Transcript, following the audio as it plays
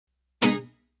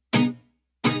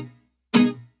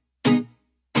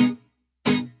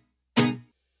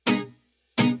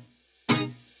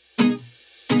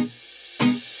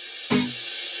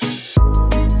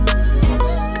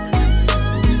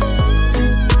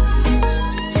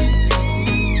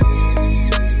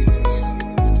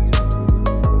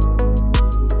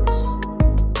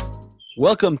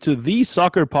Welcome to the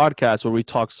Soccer Podcast, where we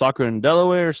talk soccer in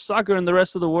Delaware, soccer in the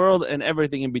rest of the world, and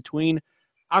everything in between.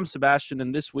 I'm Sebastian,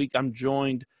 and this week I'm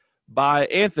joined by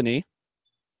Anthony.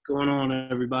 What's going on,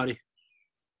 everybody?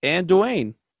 And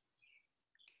Dwayne.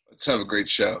 Let's have a great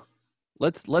show.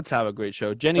 Let's have a great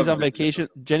show. Jenny's on vacation.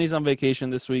 Jenny's on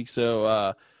vacation this week,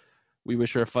 so we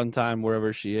wish her a fun time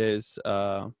wherever she is.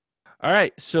 All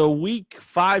right, so week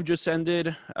 5 just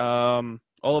ended. All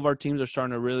of our teams are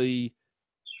starting to really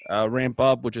ramp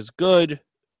up, which is good.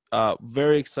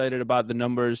 Very excited about the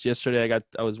numbers. Yesterday,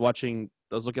 I was looking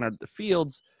at the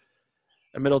fields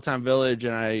at Middletown Village,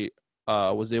 and I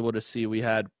was able to see we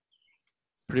had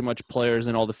pretty much players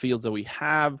in all the fields that we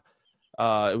have.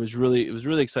 It was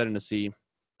really exciting to see.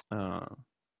 I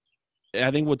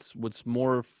think what's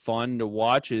more fun to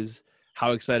watch is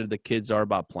how excited the kids are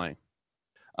about playing.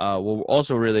 What we're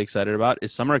also really excited about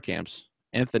is summer camps.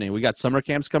 Anthony, we got summer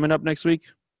camps coming up next week.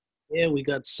 Yeah, we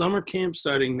got summer camp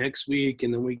starting next week,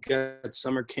 and then we got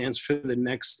summer camps for the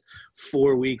next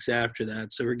 4 weeks after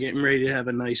that. So we're getting ready to have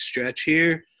a nice stretch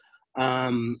here.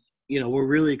 We're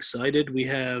really excited. We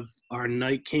have our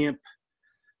night camp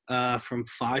from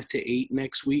 5 to 8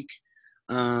 next week,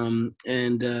 and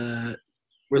we're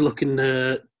looking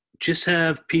to just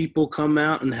have people come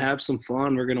out and have some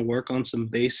fun. We're going to work on some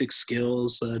basic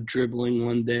skills, dribbling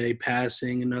one day,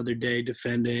 passing another day,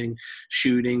 defending,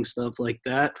 shooting, stuff like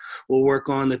that. We'll work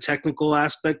on the technical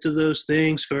aspect of those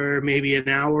things for maybe an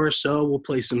hour or so. We'll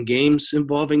play some games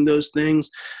involving those things,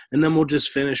 and then we'll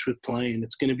just finish with playing.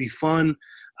 It's going to be fun,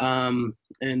 and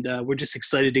we're just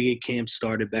excited to get camp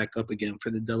started back up again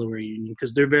for the Delaware Union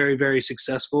because they're very, very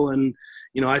successful. And,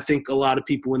 I think a lot of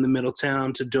people in the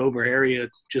Middletown to Dover area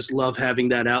just love having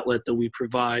that outlet that we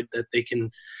provide, that they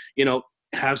can,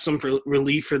 have some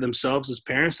relief for themselves as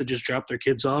parents to just drop their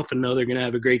kids off and know they're going to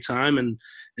have a great time and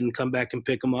come back and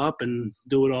pick them up and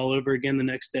do it all over again the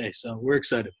next day. So we're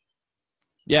excited.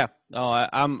 Yeah,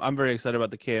 I'm very excited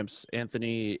about the camps.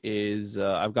 Anthony is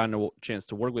I've gotten a chance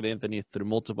to work with Anthony through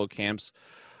multiple camps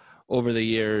over the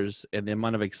years, and the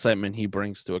amount of excitement he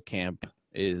brings to a camp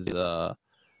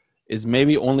is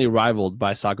maybe only rivaled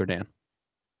by Soccer Dan.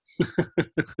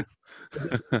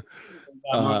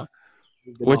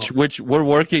 Which we're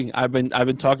working. I've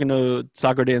been talking to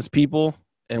Soccer Dan's people,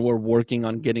 and we're working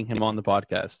on getting him on the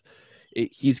podcast.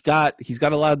 He's got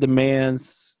a lot of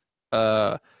demands.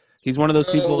 He's one of those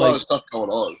people a lot of stuff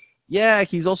going on. Yeah,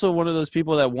 he's also one of those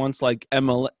people that wants like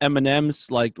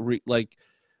M&Ms like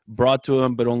brought to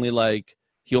him, but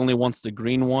he only wants the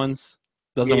green ones.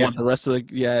 Doesn't want the rest of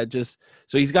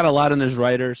so he's got a lot in his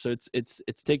writer. So it's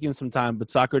taking some time,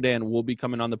 but Soccer Dan will be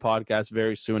coming on the podcast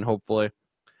very soon, hopefully.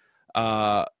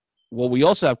 What we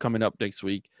also have coming up next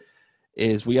week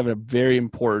is we have a very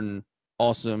important,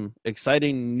 awesome,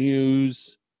 exciting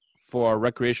news for our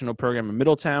recreational program in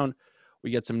Middletown. We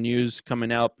get some news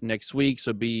coming up next week,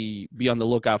 so be on the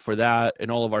lookout for that in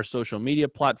all of our social media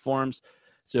platforms.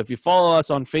 So if you follow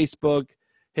us on Facebook,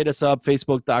 hit us up,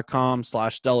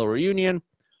 facebook.com/Delaware Union,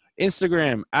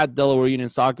 Instagram @Delaware Union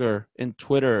Soccer, and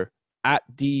Twitter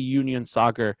 @DUnion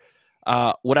Soccer.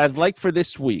 What I'd like for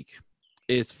this week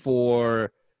is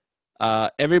for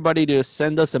everybody to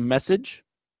send us a message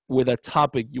with a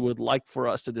topic you would like for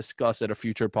us to discuss at a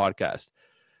future podcast.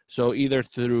 So either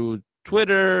through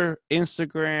Twitter,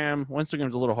 Instagram. Well,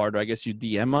 Instagram's a little harder. I guess you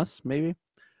DM us, maybe.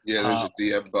 Yeah, there's a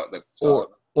DM button at the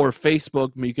top. Or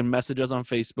Facebook. You can message us on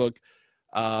Facebook.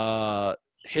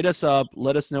 Hit us up.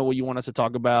 Let us know what you want us to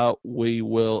talk about. We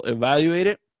will evaluate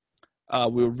it.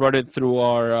 We'll run it through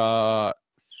our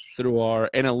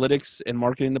analytics and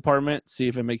marketing department, see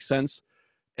if it makes sense,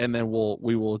 and then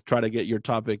we will try to get your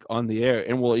topic on the air,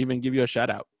 and we'll even give you a shout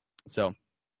out. So,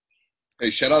 hey,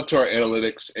 shout out to our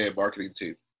analytics and marketing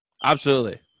team.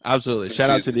 Absolutely.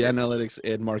 Shout out to the analytics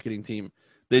and marketing team.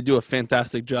 They do a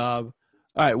fantastic job.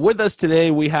 All right, with us today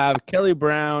we have Kelly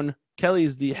Brown. Kelly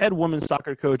is the head women's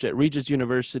soccer coach at Regis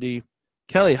University.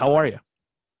 Kelly, how are you?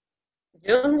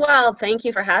 Doing well. Thank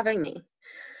you for having me.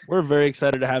 We're very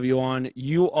excited to have you on.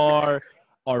 You are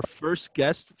our first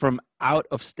guest from out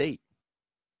of state.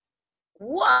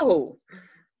 Whoa.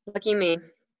 Lucky me.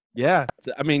 Yeah.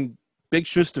 I mean, big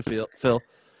shoes to fill.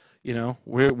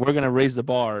 We're going to raise the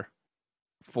bar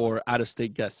for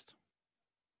out-of-state guests.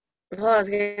 Well, I was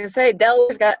going to say,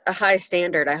 Delaware's got a high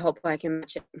standard. I hope I can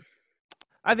match it.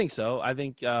 I think so. I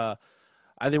think we're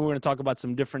going to talk about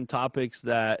some different topics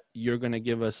that you're going to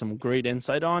give us some great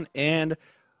insight on, and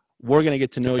we're going to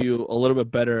get to know you a little bit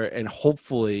better and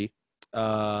hopefully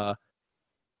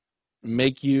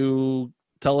make you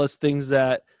tell us things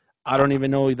that I don't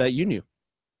even know that you knew.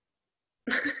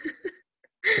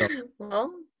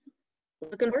 Well,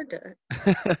 looking forward to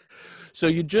it. So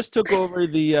you just took over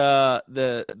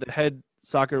the head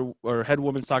soccer or head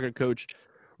women's soccer coach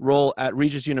role at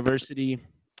Regis University.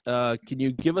 Can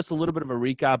you give us a little bit of a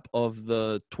recap of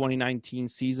the 2019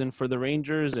 season for the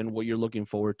Rangers and what you're looking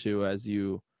forward to as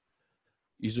you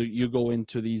go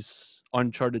into these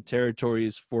uncharted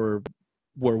territories for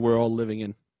where we're all living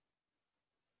in?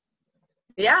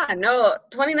 Yeah, no,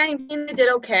 2019 they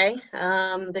did okay.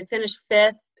 They finished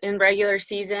 5th in regular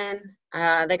season.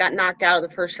 They got knocked out of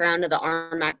the first round of the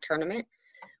RMAC tournament,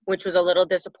 which was a little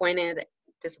disappointing,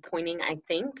 I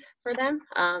think, for them.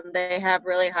 They have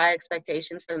really high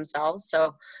expectations for themselves.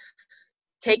 So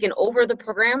taking over the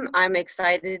program, I'm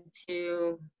excited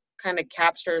to kind of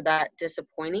capture that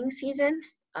disappointing season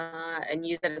and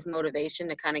use that as motivation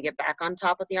to kind of get back on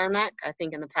top of the RMAC. I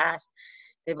think in the past,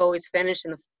 they've always finished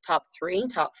in the top 3,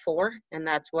 top 4, and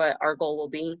that's what our goal will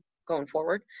be going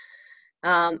forward.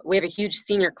 We have a huge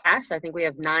senior class. I think we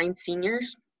have 9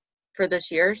 seniors for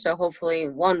this year. So hopefully,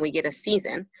 1, we get a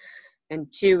season,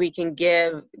 and 2, we can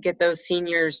get those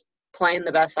seniors playing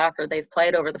the best soccer they've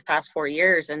played over the past 4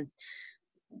 years and,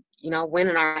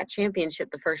 winning our championship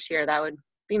the first year. That would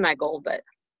be my goal, but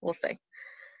we'll see.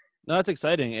 No, that's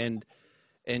exciting.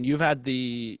 And you've had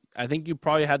I think you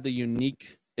probably had the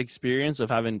unique experience of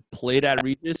having played at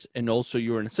Regis, and also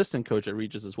you were an assistant coach at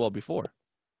Regis as well before.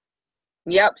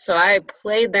 Yep. So I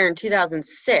played there in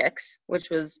 2006,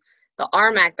 which was the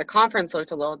RMAC. The conference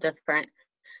looked a little different.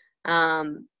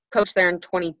 Coached there in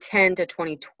 2010 to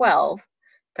 2012.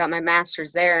 Got my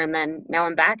master's there, and then now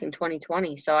I'm back in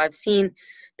 2020. So I've seen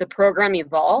the program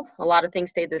evolve. A lot of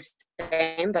things stayed the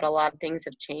same, but a lot of things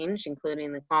have changed,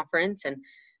 including the conference and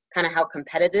kind of how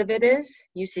competitive it is.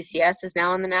 UCCS is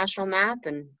now on the national map,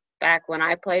 and back when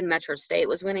I played, Metro State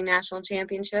was winning national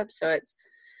championships. So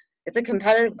it's a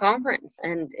competitive conference,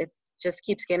 and it just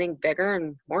keeps getting bigger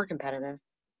and more competitive.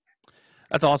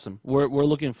 That's awesome. We're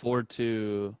looking forward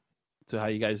to how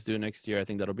you guys do next year. I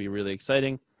think that'll be really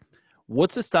exciting.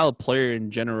 What's the style of player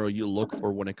in general you look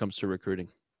for when it comes to recruiting?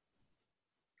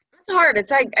 It's hard.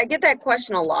 I get that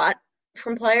question a lot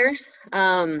from players.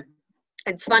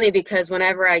 It's funny because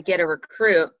whenever I get a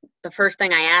recruit, the first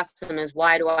thing I ask them is,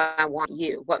 why do I want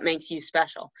you? What makes you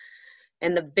special?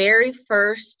 And the very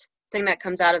first thing that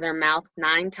comes out of their mouth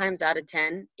 9 times out of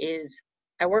 10 is,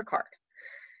 I work hard.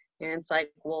 And it's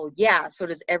like, well, yeah, so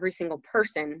does every single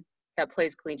person that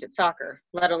plays collegiate soccer,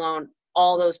 let alone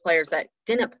all those players that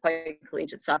didn't play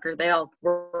collegiate soccer. They all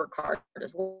work hard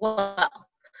as well.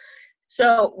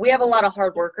 So we have a lot of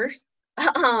hard workers.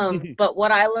 But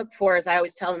what I look for is, I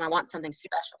always tell them I want something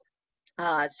special.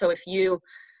 So if you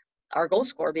are a goal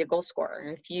scorer, be a goal scorer.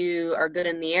 If you are good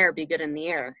in the air, be good in the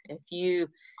air. If you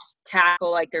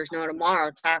tackle like there's no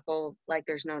tomorrow, tackle like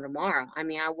there's no tomorrow. I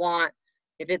mean,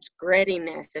 if it's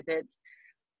grittiness, if it's,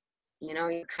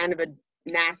 you're kind of a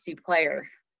nasty player,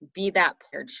 be that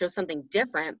player. Show something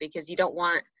different, because you don't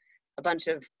want a bunch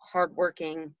of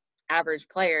hardworking average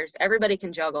players. Everybody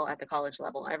can juggle at the college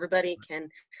level. Everybody can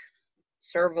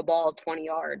serve a ball 20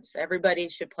 yards. Everybody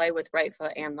should play with right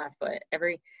foot and left foot.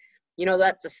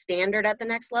 That's a standard at the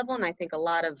next level. And I think a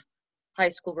lot of high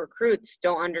school recruits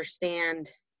don't understand,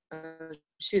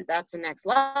 that's the next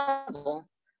level.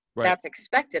 Right. That's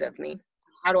expected of me.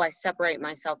 How do I separate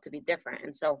myself to be different?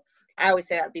 And so I always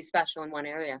say I'd be special in one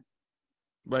area.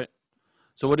 Right.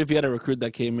 So what if you had a recruit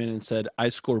that came in and said, I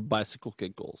score bicycle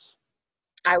kick goals?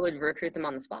 I would recruit them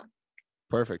on the spot.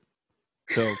 Perfect.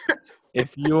 So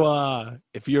if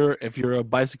you're a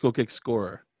bicycle kick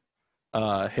scorer,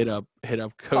 hit up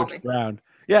Coach Brown.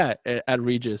 Yeah, at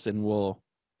Regis, and we'll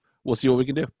see what we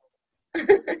can do.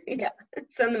 Yeah,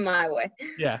 send them my way.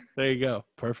 Yeah, there you go.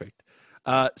 Perfect.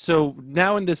 So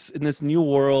now in this new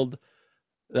world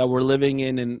that we're living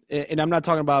in, and I'm not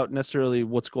talking about necessarily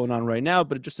what's going on right now,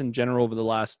 but just in general over the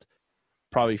last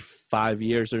probably 5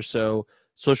 years or so,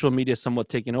 social media somewhat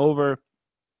taken over.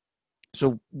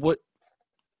 So what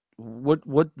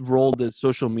role does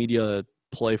social media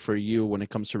play for you when it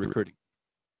comes to recruiting?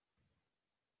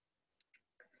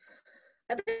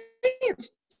 I think it's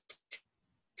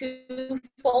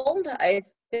twofold. I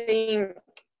think,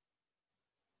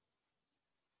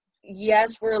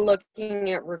 yes, we're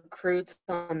looking at recruits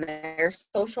on their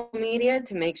social media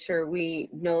to make sure we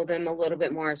know them a little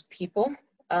bit more as people.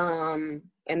 And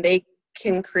they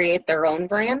can create their own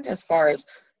brand as far as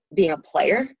being a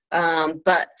player.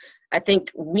 But I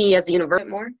think we as a university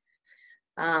more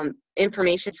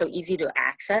information is so easy to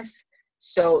access.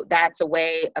 So that's a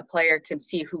way a player can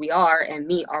see who we are and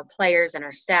meet our players and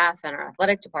our staff and our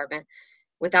athletic department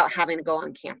without having to go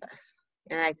on campus.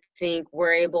 And I think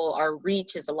our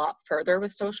reach is a lot further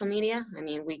with social media. I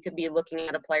mean, we could be looking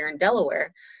at a player in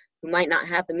Delaware, who might not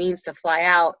have the means to fly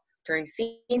out during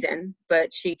season,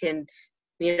 but she can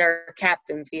meet our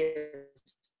captains via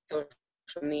social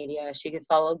media. She could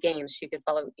follow games. She could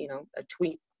follow, a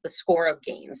tweet, the score of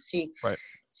games. Right.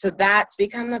 So that's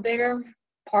become a bigger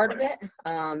part of it.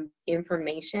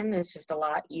 Information is just a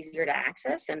lot easier to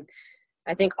access. And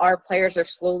I think our players are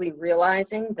slowly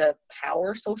realizing the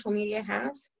power social media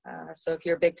has. So if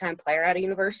you're a big-time player at a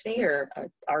university or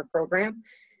our program,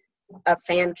 a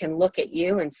fan can look at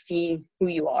you and see who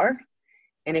you are.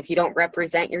 And if you don't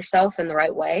represent yourself in the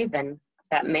right way, then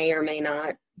that may or may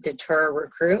not deter a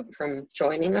recruit from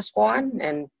joining a squad.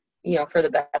 And, for the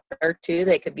better too,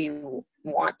 they could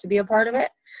want to be a part of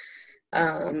it.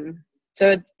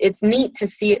 So it's neat to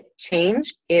see it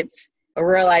change. It's a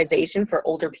realization for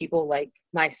older people like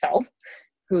myself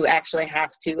who actually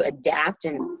have to adapt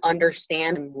and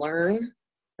understand and learn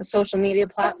a social media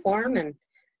platform and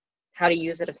how to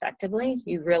use it effectively.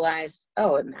 You realize,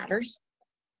 it matters.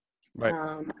 Right.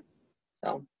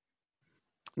 So.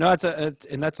 No, I think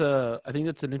that's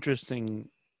an interesting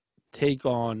take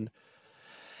on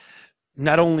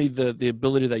not only the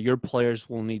ability that your players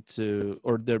will need to,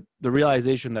 or the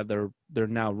realization that they're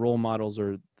now role models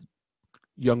or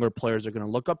younger players are going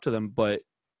to look up to them, but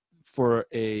for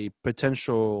a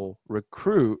potential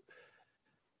recruit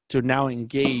to now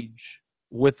engage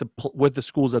with the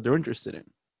schools that they're interested in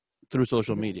through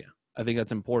social media. I think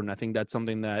that's important. I think that's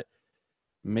something that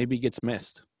maybe gets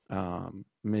missed.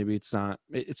 Maybe it's not.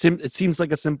 It seems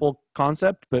like a simple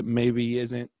concept, but maybe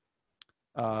isn't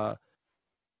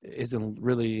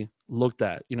really looked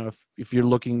at. If you're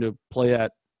looking to play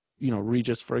at,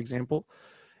 Regis, for example,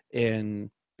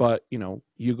 but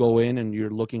you go in and you're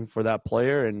looking for that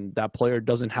player, and that player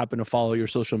doesn't happen to follow your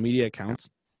social media accounts,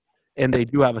 and they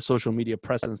do have a social media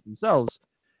presence themselves,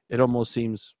 it almost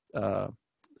seems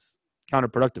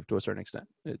counterproductive to a certain extent.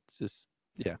 It's just,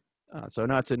 yeah. So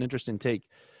no, it's an interesting take.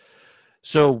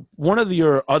 So one of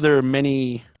your other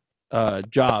many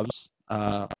jobs,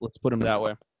 let's put them that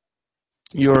way,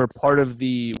 you're part of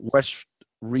the West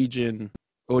Region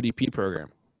ODP program.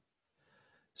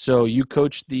 So you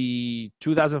coached the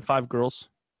 2005 girls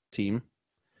team.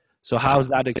 So how's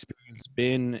that experience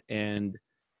been? And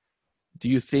do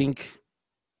you think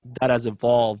that has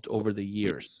evolved over the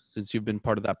years since you've been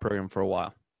part of that program for a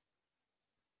while?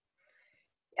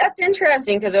 That's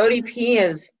interesting because ODP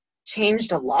has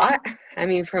changed a lot. I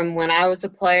mean, from when I was a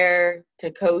player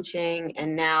to coaching,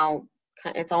 and now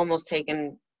it's almost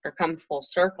taken or come full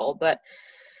circle. But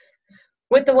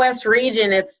with the West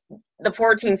Region, it's the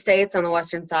 14 states on the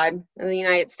western side of the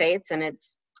United States, and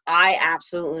I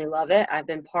absolutely love it. I've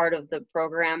been part of the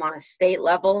program on a state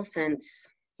level since,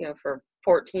 for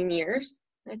 14 years,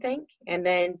 I think, and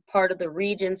then part of the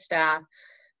region staff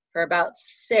for about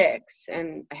 6,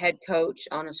 and a head coach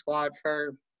on a squad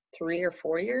for 3 or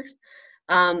 4 years.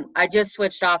 I just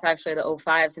switched off actually the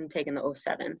 05s and taken the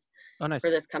 07s for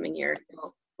this coming year.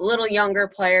 So, a little younger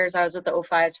players. I was with the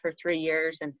 05s for 3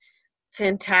 years, and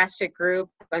fantastic group.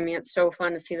 I mean, it's so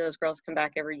fun to see those girls come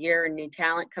back every year and new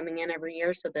talent coming in every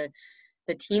year. So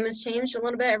the team has changed a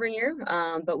little bit every year,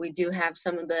 but we do have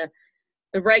some of the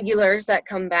regulars that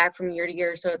come back from year to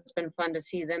year. So it's been fun to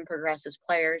see them progress as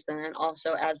players. And then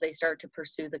also as they start to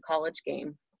pursue the college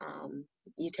game,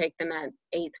 you take them at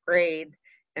 8th grade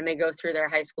and they go through their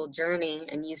high school journey,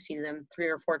 and you see them 3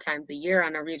 or 4 times a year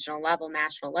on a regional level,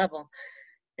 national level,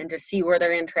 and to see where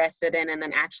they're interested in and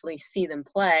then actually see them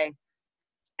play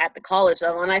at the college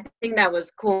level. And I think that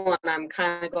was cool, and I'm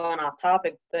kind of going off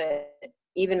topic, but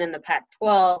even in the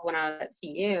Pac-12 when I was at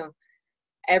CU,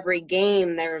 every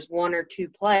game there's 1 or 2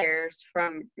 players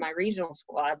from my regional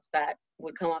squads that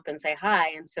would come up and say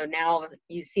hi. And so now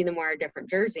you see them wear a different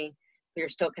jersey, but you're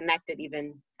still connected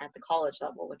even at the college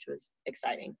level, which was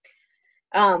exciting.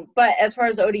 But as far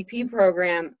as the ODP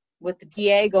program, with the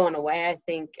DA going away, I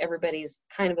think everybody's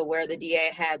kind of aware the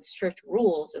DA had strict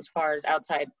rules as far as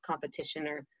outside competition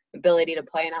or ability to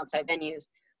play in outside venues.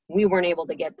 We weren't able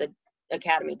to get the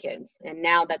academy kids. And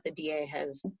now that the DA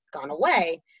has gone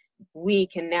away, we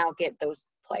can now get those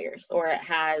players, or it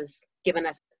has given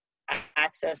us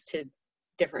access to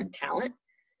different talent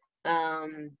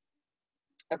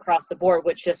across the board,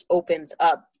 which just opens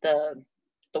up the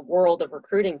world of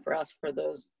recruiting for us for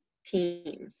those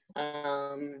teams.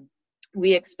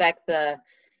 We expect the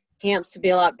camps to be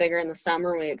a lot bigger in the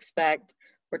summer.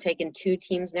 We're taking 2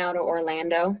 teams now to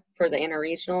Orlando for the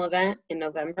interregional event in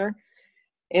November.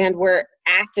 And we're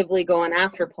actively going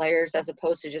after players as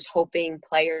opposed to just hoping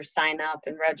players sign up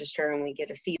and register and we get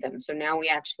to see them. So now we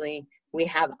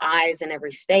have eyes in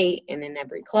every state and in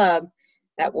every club,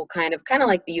 that will kind of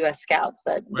like the U.S. Scouts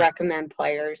that recommend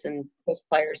players and push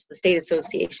players. The state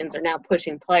associations are now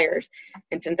pushing players,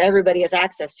 and since everybody has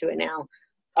access to it now,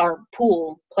 our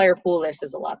player pool list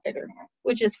is a lot bigger,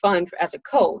 which is fun as a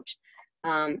coach,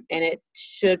 and it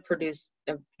should produce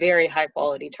a very high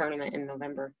quality tournament in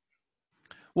November.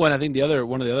 Well, and I think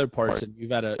one of the other parts, and you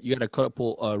had a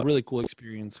really cool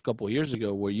experience a couple of years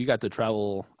ago where you got to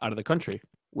travel out of the country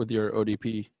with your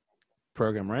ODP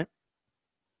program, right?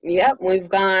 Yep, I've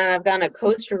gone to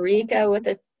Costa Rica with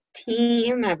a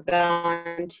team. I've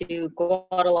gone to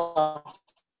Guadalajara,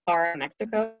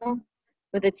 Mexico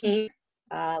with a team.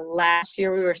 Last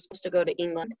year we were supposed to go to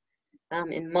England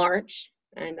in March.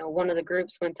 I know one of the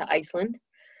groups went to Iceland.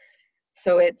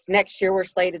 So it's next year we're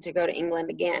slated to go to England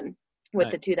again with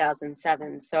the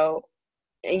 2007. So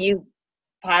you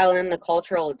pile in the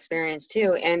cultural experience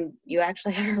too, and you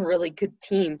actually have a really good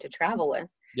team to travel with.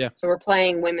 Yeah. So we're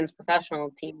playing women's professional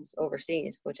teams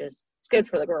overseas, which is it's good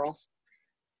for the girls.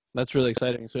 That's really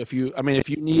exciting. So if you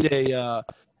need a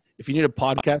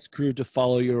podcast crew to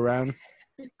follow you around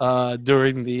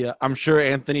during the I'm sure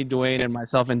Anthony, Dwayne, and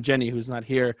myself and Jenny, who's not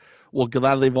here, will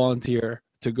gladly volunteer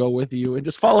to go with you and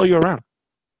just follow you around.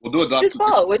 We'll do it. Just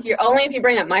follow with only if you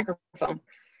bring that microphone.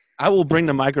 I will bring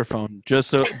the microphone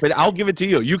but I'll give it to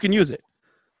you. You can use it.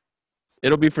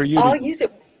 It'll be for you. I'll use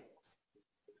it.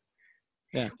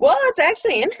 Yeah. Well, it's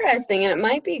actually interesting, and it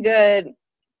might be good.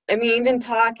 I mean, even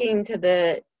talking to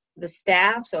the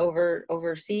staffs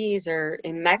overseas or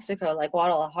in Mexico, like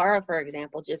Guadalajara, for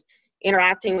example, just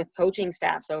interacting with coaching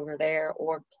staffs over there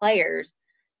or players,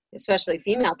 especially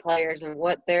female players, and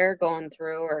what they're going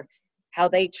through or how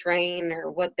they train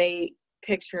or what they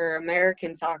picture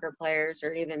American soccer players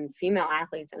or even female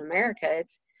athletes in America.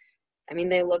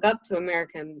 They look up to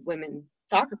American women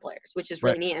soccer players, which is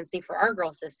really neat and neat for our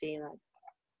girls to see.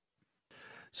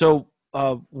 So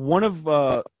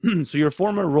so your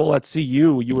former role at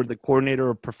CU, you were the coordinator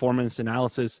of performance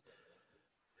analysis,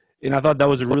 and I thought that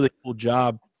was a really cool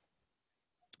job.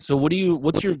 So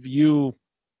what's your view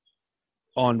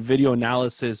on video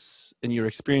analysis and your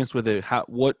experience with it?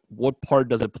 What part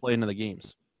does it play into the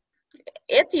games?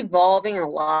 It's evolving a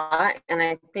lot, and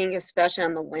I think especially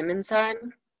on the women's side,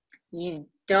 you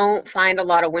don't find a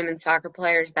lot of women's soccer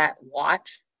players that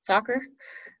watch soccer.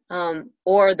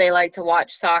 Or they like to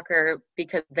watch soccer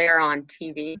because they're on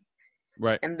TV.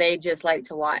 Right. And they just like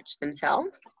to watch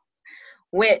themselves,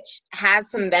 which has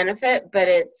some benefit, but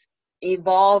it's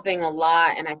evolving a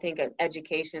lot. And I think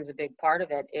education is a big part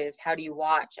of it, is how do you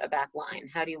watch a back line?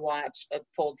 How do you watch a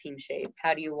full team shape?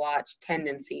 How do you watch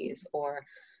tendencies or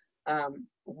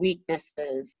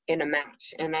weaknesses in a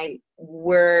match? And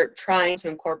we're trying to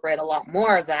incorporate a lot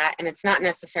more of that. And it's not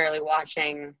necessarily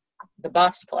watching the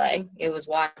Buffs play. It was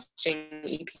watching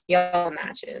EPL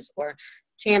matches or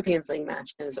Champions League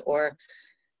matches or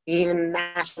even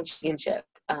national championship.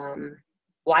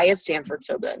 Why is Stanford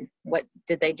so good? What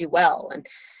did they do well? And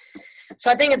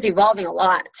so I think it's evolving a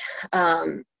lot.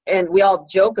 And we all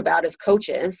joke about as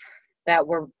coaches that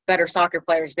we're better soccer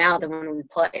players now than when we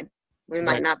played. We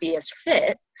might not be as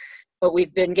fit, but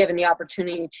we've been given the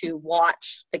opportunity to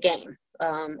watch the game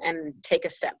and take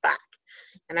a step back.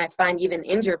 And I find even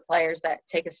injured players that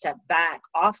take a step back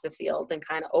off the field and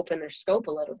kind of open their scope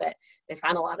a little bit, they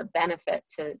find a lot of benefit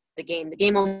to the game. The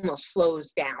game almost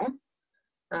slows down.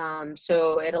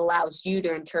 So it allows you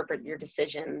to interpret your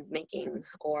decision making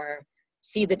or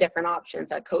see the different options.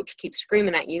 That coach keeps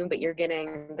screaming at you, but you're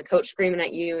getting the coach screaming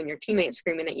at you and your teammates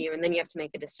screaming at you, and then you have to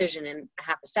make a decision in a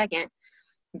half a second.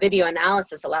 Video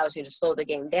analysis allows you to slow the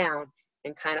game down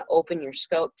and kind of open your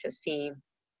scope to see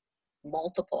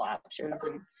multiple options.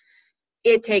 And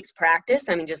it takes practice.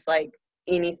 Just like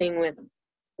anything with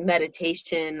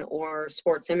meditation or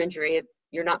sports imagery,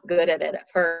 you're not good at it at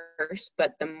first,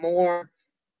 but the more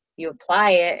you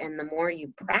apply it and the more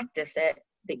you practice it,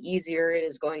 the easier it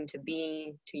is going to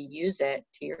be to use it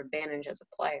to your advantage as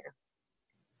a player.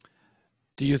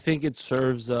 Do you think it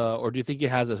serves or do you think it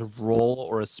has a role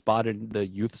or a spot in the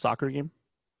youth soccer game?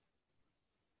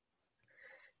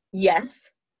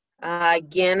 Yes.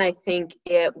 Again, I think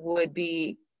it would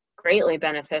be greatly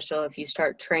beneficial if you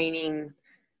start training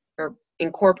or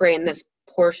incorporating this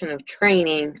portion of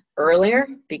training earlier,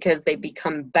 because they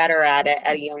become better at it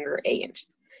at a younger age.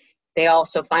 They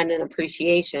also find an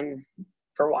appreciation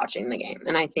for watching the game.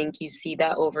 And I think you see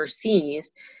that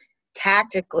overseas.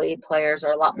 Tactically, players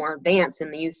are a lot more advanced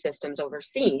in the youth systems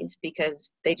overseas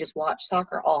because they just watch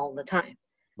soccer all the time.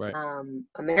 Right.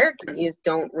 American youth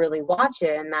don't really watch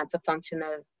it, and that's a function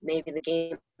of maybe the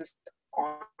games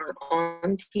aren't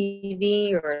on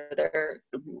TV or they're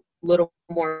a little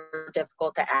more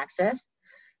difficult to access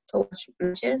to watch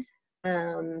matches.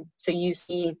 So you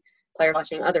see players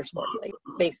watching other sports like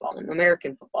baseball and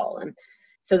American football. And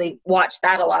so they watch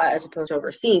that a lot as opposed to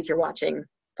overseas. You're watching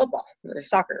football or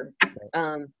soccer.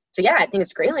 So yeah, I think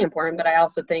it's greatly important, but I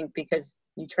also think because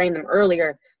you train them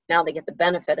earlier, now they get the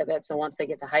benefit of it. So once they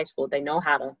get to high school, they know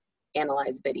how to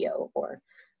analyze video or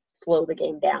slow the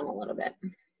game down a little bit.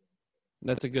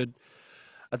 That's a good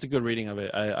reading of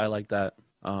it. I like that.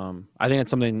 I think it's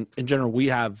something in general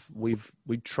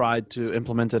we've tried to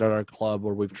implement it at our club,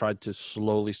 or we've tried to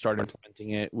slowly start implementing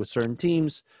it with certain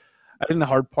teams. I think the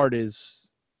hard part is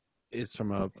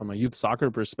from a youth soccer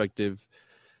perspective,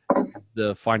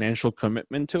 the financial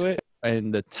commitment to it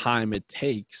and the time it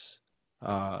takes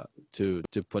to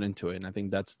put into it. And I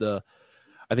think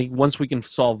I think once we can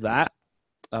solve that,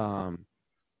 I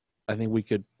think we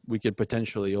could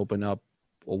potentially open up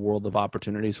a world of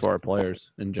opportunities for our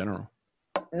players in general.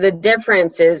 The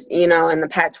difference is, in the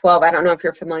Pac-12, I don't know if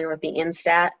you're familiar with the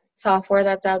Instat software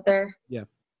that's out there. Yeah.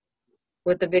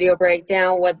 With the video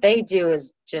breakdown, what they do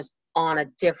is just on a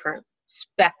different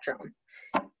spectrum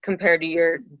compared to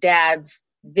your dad's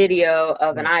video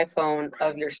of an iPhone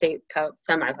of your state cup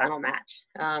semifinal match.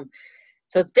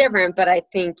 So it's different, but I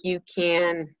think you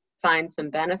can find some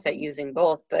benefit using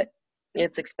both, but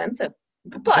it's expensive.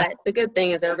 But the good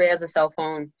thing is everybody has a cell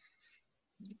phone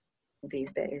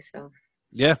these days. So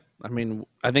yeah, I mean,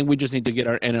 I think we just need to get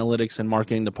our analytics and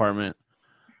marketing department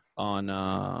on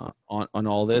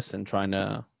all this and trying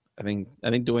to. I think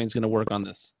Dwayne's going to work on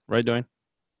this, right, Dwayne?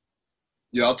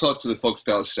 Yeah, I'll talk to the folks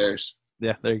downstairs.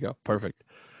 Yeah, there you go. Perfect.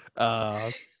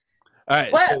 All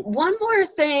right. One more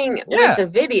thing with the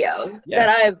video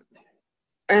that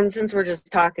and since we're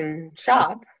just talking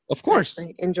shop, of course,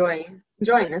 enjoying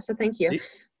this, so thank you.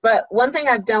 But one thing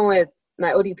I've done with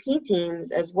my ODP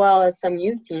teams as well as some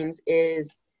youth teams is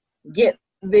get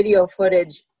video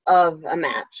footage of a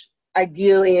match.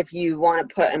 Ideally, if you want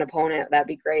to put an opponent, that'd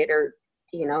be great, or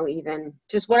even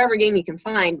just whatever game you can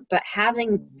find, but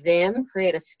having them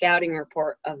create a scouting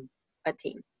report of a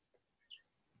team.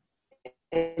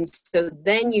 And so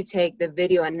then you take the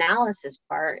video analysis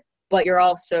part, but you're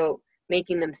also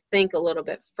making them think a little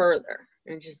bit further.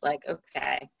 And just like,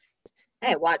 okay,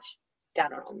 hey, watch, I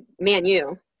don't know, Man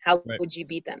U. How would you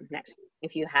beat them next week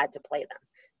if you had to play them?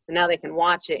 So now they can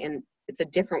watch it, and it's a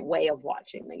different way of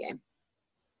watching the game.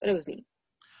 But it was neat.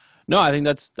 No, I think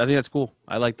that's cool.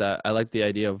 I like that. I like the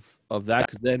idea of that,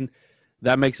 because then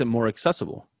that makes it more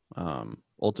accessible.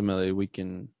 Ultimately, we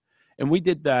can, and we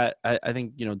did that. I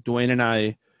think Dwayne and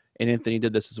I and Anthony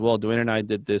did this as well. Dwayne and I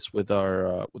did this with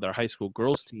our high school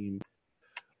girls team.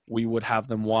 We would have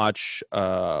them watch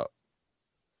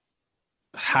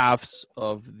halves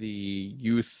of the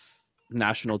youth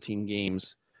national team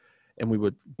games, and we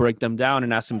would break them down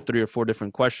and ask them 3 or 4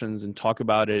 different questions and talk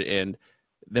about it, and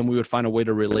then we would find a way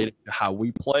to relate it to how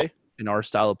we play and our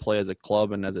style of play as a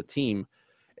club and as a team.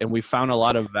 And we found a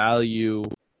lot of value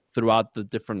throughout the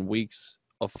different weeks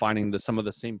of finding some of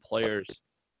the same players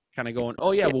kind of going,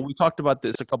 oh yeah, well, we talked about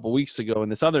this a couple weeks ago in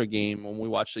this other game when we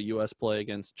watched the U.S. play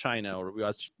against China, or we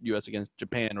watched U.S. against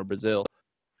Japan or Brazil.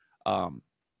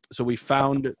 So we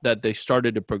found that they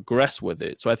started to progress with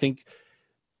it. So I think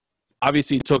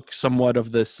obviously it took somewhat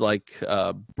of this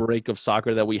break of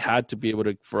soccer that we had to be able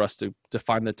to, for us to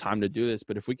find the time to do this.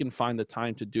 But if we can find the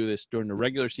time to do this during the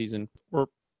regular season,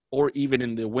 or even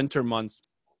in the winter months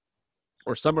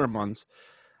or summer months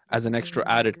as an extra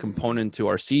added component to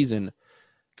our season,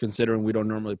 considering we don't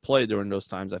normally play during those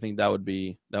times, I think that would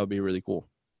be really cool.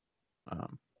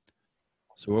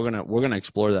 So we're gonna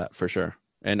explore that for sure.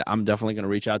 And I'm definitely going to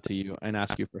reach out to you and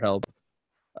ask you for help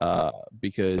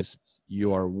because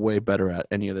you are way better at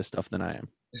any of this stuff than I am.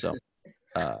 So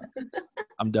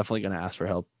I'm definitely going to ask for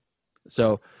help.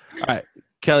 So, all right,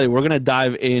 Kelly, we're going to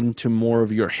dive into more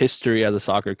of your history as a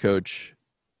soccer coach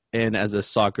and as a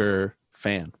soccer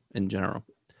fan in general.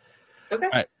 Okay.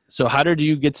 All right. So how did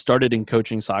you get started in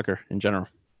coaching soccer in general?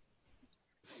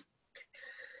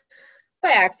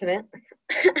 By accident.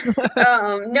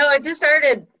 No, it just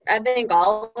started, I think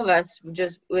all of us,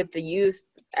 just with the youth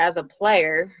as a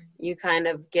player, you kind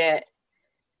of get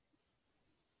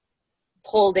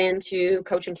pulled into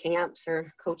coaching camps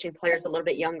or coaching players a little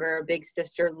bit younger, big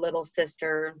sister, little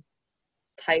sister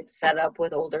type setup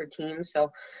with older teams.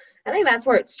 So I think that's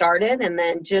where it started. And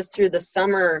then just through the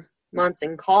summer months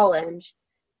in college,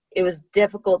 it was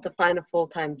difficult to find a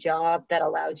full-time job that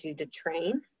allowed you to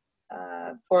train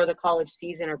for the college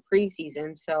season or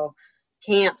preseason. So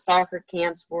soccer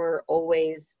camps were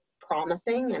always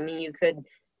promising. I mean, you could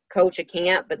coach a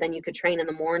camp, but then you could train in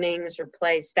the mornings or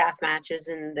play staff matches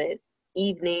in the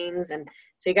evenings. And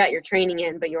so you got your training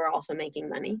in, but you were also making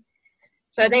money.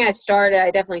 So I think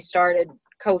I definitely started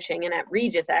coaching, and at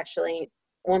Regis, actually,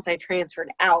 once I transferred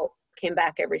out, came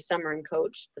back every summer and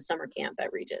coached the summer camp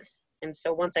at Regis. And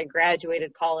so once I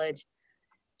graduated college,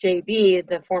 JB,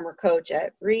 the former coach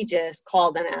at Regis,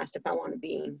 called and asked if I want to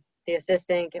be the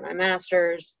assistant, get my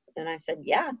master's. And I said,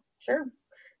 yeah, sure.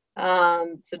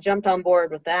 So jumped on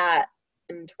board with that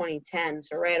in 2010.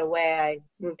 So right away, I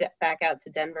moved back out to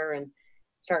Denver and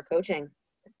started coaching,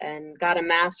 and got a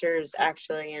master's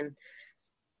actually in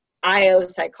IO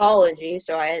psychology.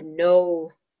 So I had no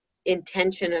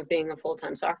intention of being a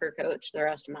full-time soccer coach the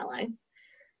rest of my life.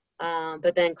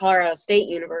 But then Colorado State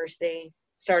University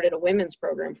started a women's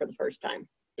program for the first time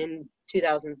in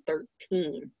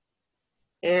 2013.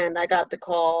 And I got the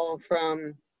call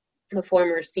from the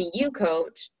former CU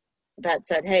coach that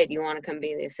said, hey, do you want to come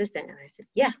be the assistant? And I said,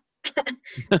 yeah.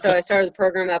 So I started the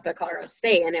program up at Colorado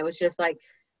State, and it was just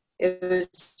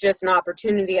an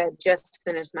opportunity. I just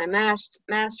finished my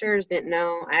master's, didn't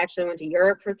know. I actually went to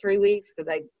Europe for 3 weeks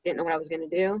because I didn't know what I was going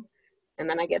to do. And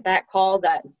then I get that call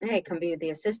that, hey, come be the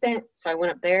assistant. So I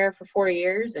went up there for 4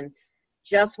 years, and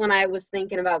just when I was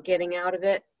thinking about getting out of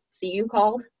it, CU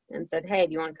called and said, hey,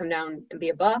 do you want to come down and be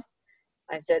a buff?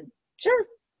 I said, sure,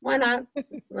 why not?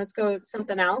 Let's go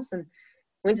something else. And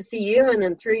went to CU, and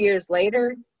then 3 years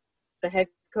later, the head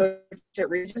coach at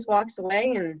Regis walks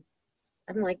away, and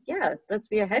I'm like, yeah, let's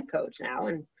be a head coach now.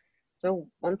 And so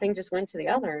one thing just went to the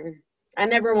other. And I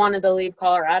never wanted to leave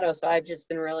Colorado, so I've just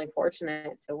been really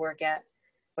fortunate to work at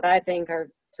what I think are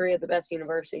 3 of the best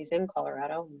universities in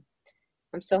Colorado.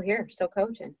 I'm still here, still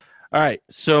coaching. All right.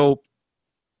 So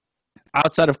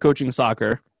outside of coaching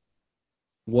soccer,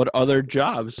 what other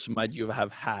jobs might you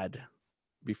have had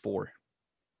before?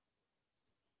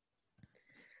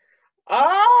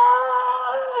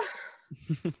 I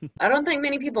don't think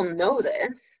many people know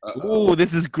this. Ooh,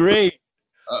 this is great.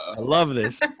 I love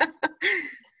this.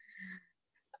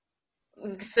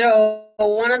 So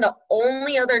one of the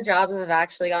only other jobs I've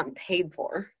actually gotten paid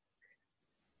for,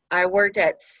 I worked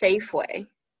at Safeway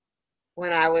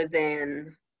when I was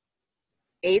in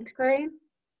 8th grade.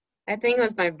 I think it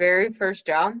was my very first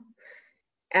job.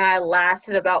 And I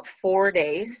lasted about 4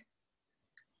 days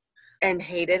and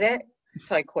hated it,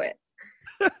 so I quit.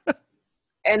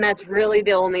 And that's really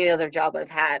the only other job I've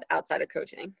had outside of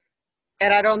coaching.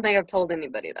 And I don't think I've told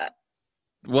anybody that.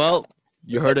 Well,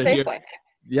 you heard it here. Safeway.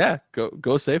 Yeah, go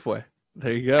Safeway.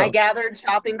 There you go. I gathered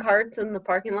shopping carts in the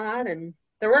parking lot, and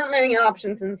there weren't many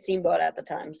options in Steamboat at the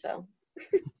time, so.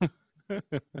 You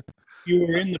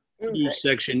were in the produce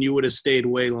section, you would have stayed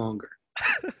way longer.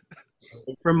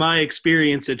 From my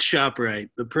experience at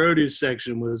ShopRite, the produce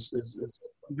section was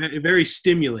very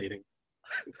stimulating.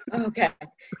 Okay.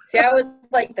 See, I was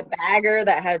like the bagger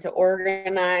that had to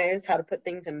organize how to put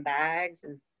things in bags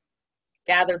and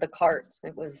gather the carts.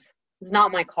 It was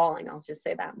not my calling, I'll just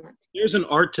say that much. There's an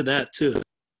art to that, too.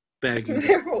 Bagging.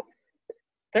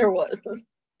 There was.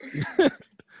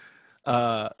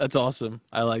 That's awesome.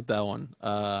 I like that one.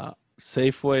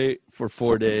 Safeway for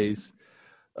 4 days.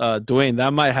 Dwayne,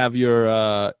 that might have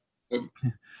your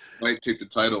might take the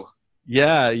title.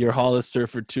 Yeah, your Hollister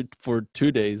for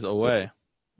 2 days away.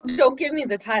 Don't give me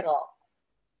the title.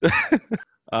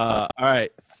 All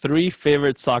right. 3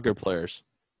 favorite soccer players.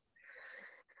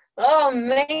 Oh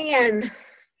man,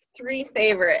 3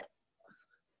 favorite.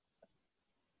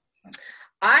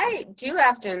 I do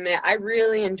have to admit, I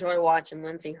really enjoy watching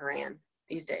Lindsey Horan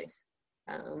these days.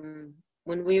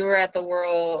 When we were at the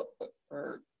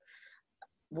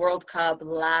World Cup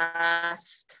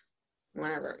last,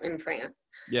 whenever, in France.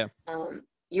 Yeah.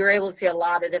 You were able to see a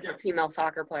lot of different female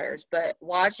soccer players, but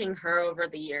watching her over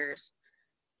the years,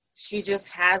 she just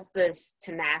has this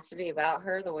tenacity about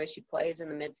her, the way she plays in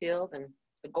the midfield, and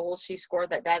the goals she scored,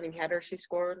 that diving header she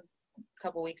scored a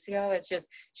couple weeks ago. It's just,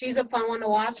 she's a fun one to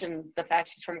watch, and the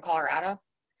fact she's from Colorado,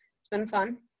 it's been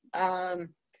fun.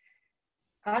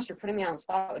 Gosh, you're putting me on the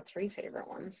spot with 3 favorite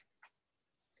ones.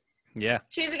 Yeah.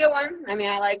 She's a good one. I mean,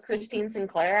 I like Christine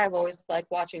Sinclair. I've always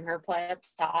liked watching her play up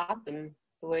top and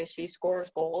the way she scores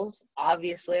goals.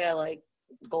 Obviously, I like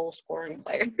goal-scoring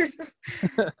players.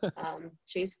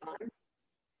 She's fun.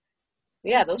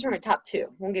 Yeah, those are my top 2.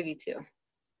 We'll give you 2.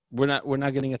 We're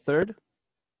not getting a third?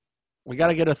 We got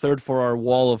to get a third for our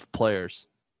wall of players.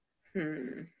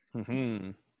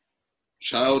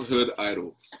 Childhood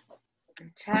idol.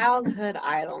 Childhood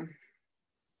idol.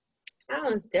 That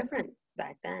was different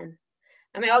back then.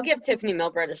 I mean, I'll give Tiffany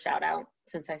Milbred a shout-out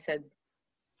since I said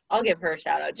I'll give her a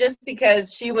shout-out just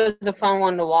because she was a fun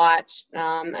one to watch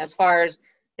as far as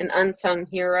an unsung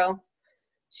hero.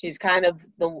 She's kind of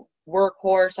the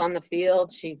workhorse on the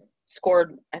field. She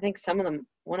scored, I think,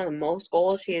 one of the most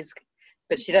goals. She has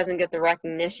but she doesn't get the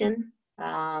recognition.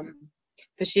 But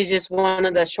she's just one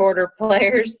of the shorter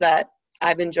players that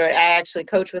I've enjoyed. I actually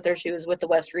coached with her. She was with the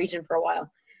West Region for a while.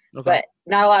 Okay. But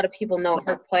not a lot of people know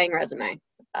her playing resume.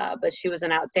 But she was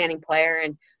an outstanding player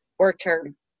and worked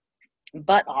her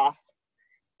butt off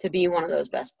to be one of those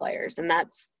best players. And I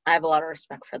have a lot of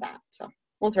respect for that. So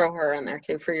we'll throw her in there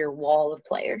too for your wall of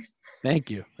players. Thank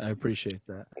you. I appreciate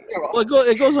that. You're welcome. Well,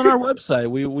 it goes on our website.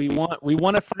 We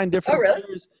want to find different really?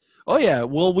 players. Oh yeah.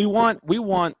 Well, we want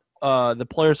the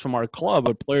players from our club,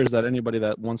 or players that anybody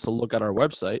that wants to look at our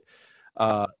website,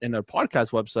 in our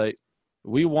podcast website.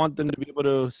 We want them to be able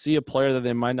to see a player that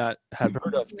they might not have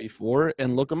heard of before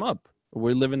and look them up.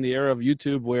 We live in the era of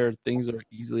YouTube where things are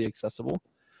easily accessible.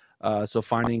 So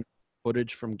finding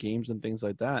footage from games and things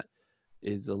like that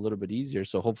is a little bit easier.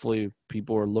 So hopefully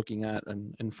people are looking at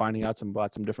and finding out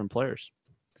about some different players.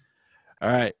 All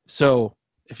right. So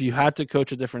if you had to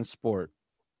coach a different sport,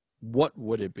 what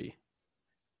would it be?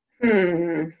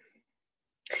 I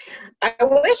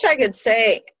wish I could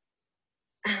say –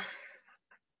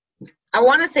 I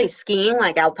want to say skiing,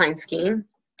 like alpine skiing,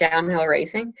 downhill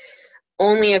racing,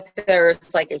 only if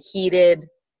there's like a heated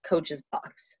coach's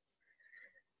box.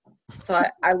 So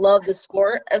I love the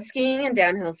sport of skiing and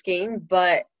downhill skiing,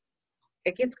 but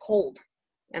it gets cold,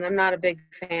 and I'm not a big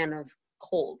fan of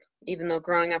cold, even though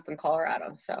growing up in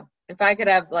Colorado. So if I could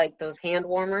have like those hand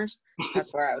warmers,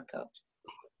 that's where I would coach.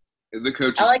 The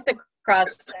coaches. I like the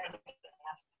cross.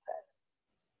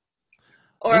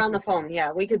 Or on the phone,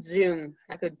 yeah. We could Zoom.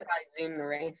 I could probably Zoom the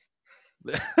race.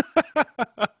 Can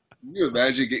you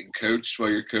imagine getting coached while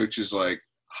your coach is like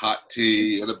hot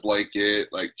tea and a blanket,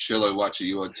 like chilling, watching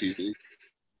you on TV?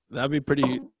 That'd be pretty.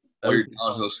 While you're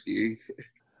downhill skiing.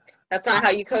 That's not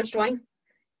how you coach, Dwayne?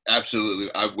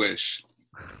 Absolutely. I wish.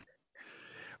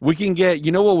 We can get,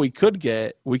 you know what we could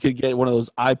get? We could get one of those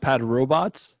iPad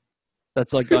robots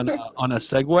that's like on a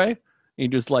Segway. You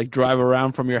just like drive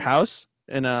around from your house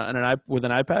with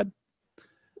an iPad.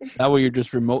 That way you're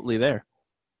just remotely there.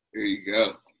 There you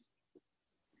go.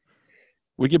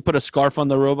 We could put a scarf on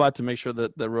the robot to make sure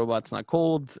that the robot's not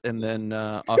cold, and then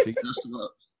off you go. Just about.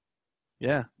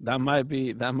 Yeah, that might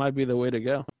be the way to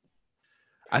go.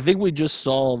 I think we just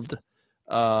solved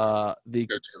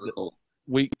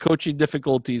coaching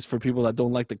difficulties for people that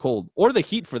don't like the cold or the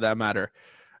heat, for that matter.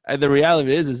 And the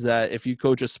reality is that if you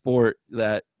coach a sport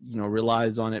that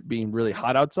relies on it being really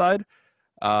hot outside,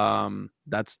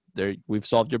 that's there. We've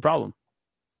solved your problem.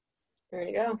 There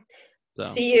you go.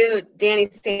 So. CU, Danny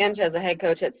Sanchez, a head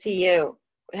coach at CU,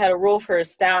 had a rule for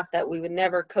his staff that we would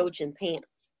never coach in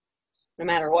pants, no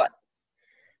matter what.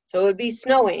 So it would be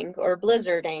snowing or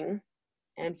blizzarding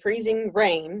and freezing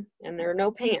rain, and there are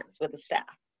no pants with the staff.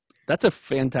 That's a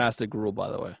fantastic rule, by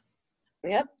the way.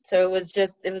 Yep. So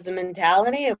it was a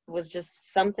mentality. It was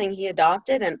just something he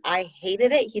adopted, and I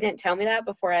hated it. He didn't tell me that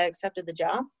before I accepted the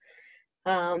job.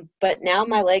 But now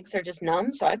my legs are just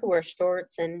numb, so I could wear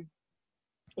shorts and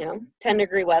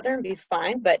 10-degree weather and be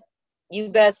fine. But you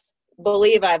best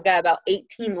believe I've got about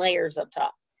 18 layers up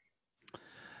top.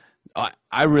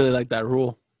 I really like that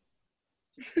rule.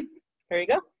 There you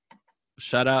go.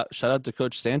 Shout out to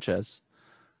Coach Sanchez.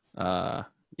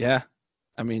 Yeah,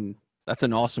 I mean, that's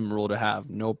an awesome rule to have.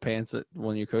 No pants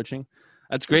when you're coaching.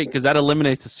 That's great because that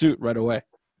eliminates the suit right away.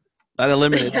 That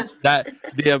eliminates that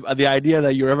the idea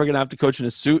that you're ever gonna have to coach in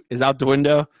a suit is out the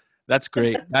window. That's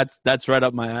great. That's right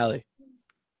up my alley.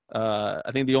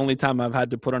 I think the only time I've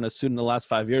had to put on a suit in the last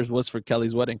 5 years was for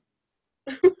Kelly's wedding.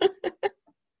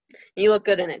 You look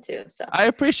good in it too. So I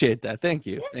appreciate that. Thank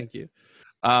you. Thank you.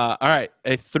 All right,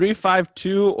 a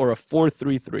 3-5-2 or a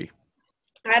 4-3-3?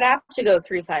 I'd have to go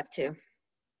 3-5-2.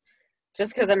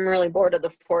 Just because I'm really bored of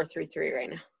the 4-3-3 right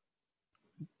now.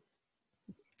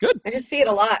 Good. I just see it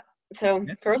a lot. So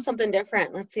throw something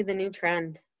different. Let's see the new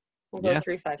trend. We'll go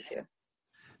 3-5-2.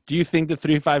 Do you think the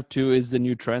 3-5-2 is the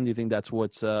new trend? Do you think that's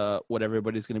what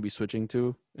everybody's going to be switching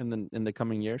to in the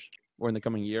coming years, or in the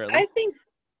coming year? I think,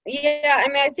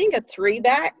 I think a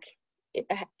 3-back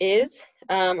is.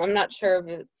 I'm not sure if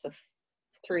it's a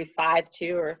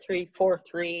 3-5-2 or a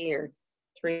 3-4-3 or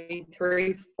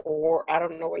 3-3-4. I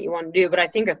don't know what you want to do, but I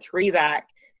think a 3-back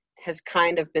has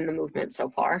kind of been the movement so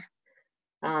far.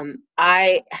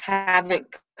 I haven't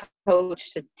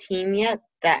coached a team yet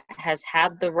that has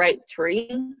had the right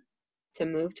 3 to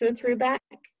move to a 3-back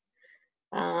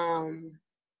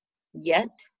yet,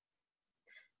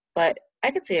 but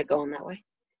I could see it going that way.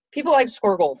 People like to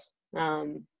score goals.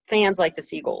 Fans like to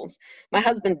see goals. My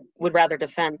husband would rather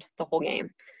defend the whole game.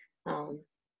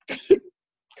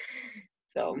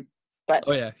 So, but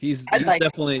oh yeah, he's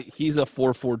definitely a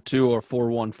 4-4-2 or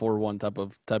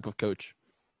 4-1-4-1 type of coach.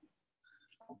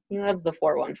 He loves the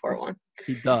 4-1-4-1.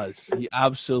 He does. He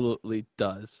absolutely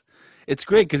does. It's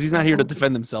great because he's not here to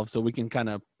defend himself, so we can kind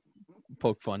of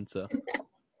poke fun. So,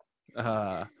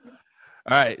 all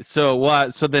right.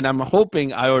 So then I'm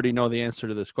hoping I already know the answer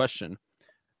to this question.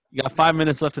 You got 5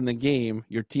 minutes left in the game.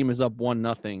 Your team is up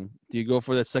 1-0. Do you go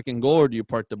for that second goal or do you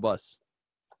park the bus?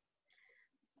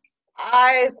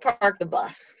 I park the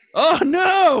bus. Oh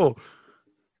no!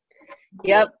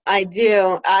 Yep, I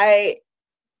do. I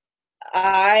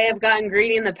have gotten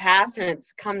greedy in the past, and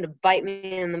it's come to bite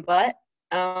me in the butt.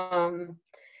 And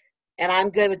I'm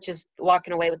good with just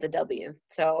walking away with the W.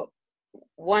 So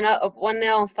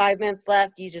 1-0, 5 minutes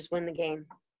left, you just win the game.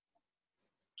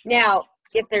 Now,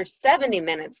 if there's 70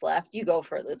 minutes left, you go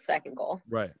for the second goal.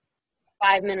 Right.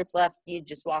 5 minutes left, you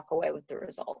just walk away with the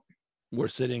result. We're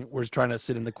trying to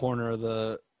sit in the corner of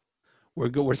the.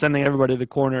 We're sending everybody to the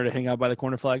corner to hang out by the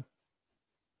corner flag.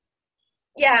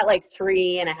 Yeah, like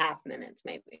 3.5 minutes,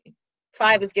 maybe.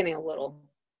 5 is getting a little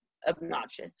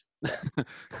obnoxious.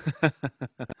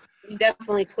 You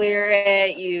definitely clear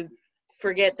it. You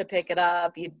forget to pick it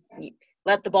up. You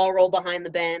let the ball roll behind the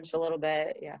bench a little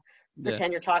bit. Yeah.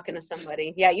 Pretend you're talking to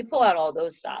somebody. Yeah, you pull out all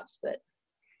those stops, but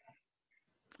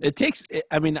it takes.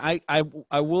 I mean, I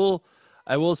will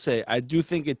say I do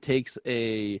think it takes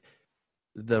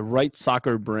the right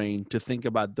soccer brain to think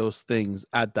about those things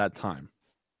at that time.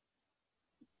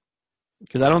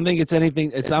 Because I don't think it's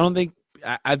anything.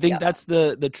 I think that's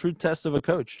the true test of a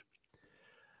coach.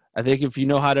 I think if you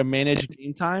know how to manage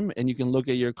game time and you can look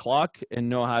at your clock and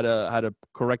know how to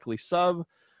correctly sub,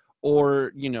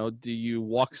 or do you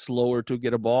walk slower to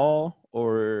get a ball,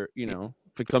 or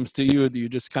if it comes to you, do you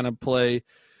just kind of play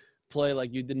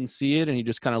like you didn't see it and you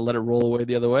just kind of let it roll away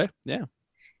the other way? Yeah.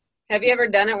 Have you ever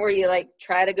done it where you like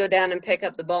try to go down and pick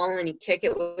up the ball and you kick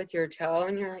it with your toe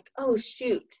and you're like, oh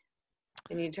shoot,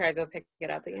 and you try to go pick it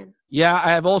up again? Yeah,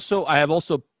 I have also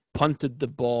punted the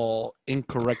ball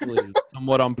incorrectly,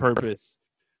 somewhat on purpose,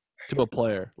 to a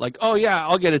player. Like, oh yeah,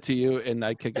 I'll get it to you, and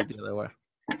I kick it the other way.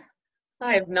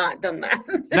 I have not done that.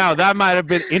 Now that might have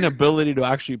been inability to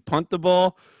actually punt the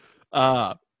ball,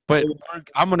 but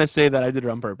I'm gonna say that I did it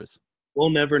on purpose. We'll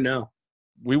never know.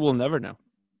 We will never know.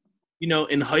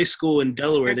 In high school in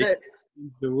Delaware, they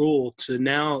changed the rule to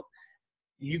now.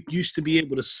 You used to be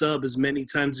able to sub as many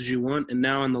times as you want, and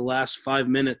now in the last 5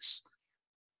 minutes,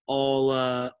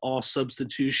 all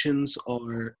substitutions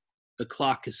are the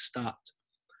clock is stopped.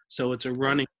 So it's a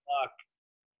running clock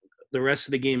the rest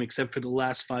of the game except for the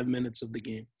last 5 minutes of the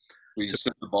game. We just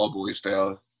sent the ball boys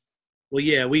down. Well,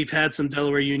 yeah, we've had some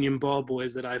Delaware Union ball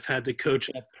boys that I've had to coach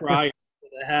at prior to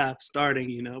the half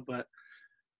starting, but.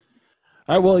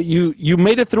 All right, well, you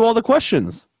made it through all the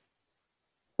questions.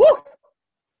 Woo!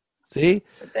 See?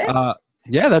 That's it?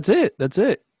 Yeah, that's it. That's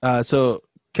it. So,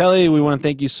 Kelly, we want to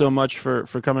thank you so much for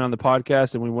coming on the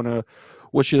podcast, and we want to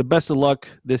wish you the best of luck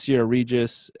this year at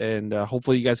Regis, and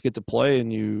hopefully you guys get to play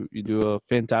and you do a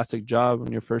fantastic job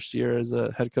in your first year as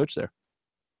a head coach there.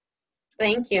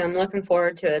 Thank you. I'm looking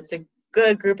forward to it. It's a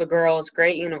good group of girls,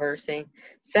 great university.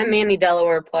 Send me any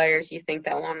Delaware players you think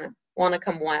that want to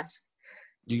come west.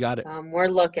 You got it. We're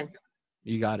looking.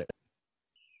 You got it.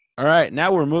 All right,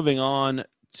 now we're moving on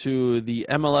to the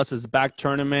MLS's back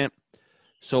tournament.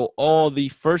 So all the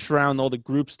first round, all the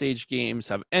group stage games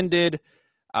have ended.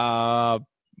 Somewhat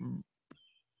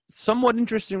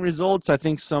interesting results. I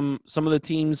think some of the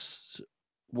teams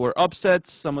were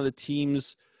upsets. Some of the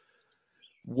teams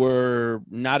were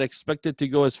not expected to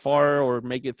go as far or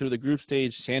make it through the group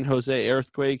stage. San Jose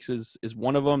Earthquakes is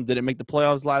one of them. Didn't make the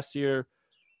playoffs last year.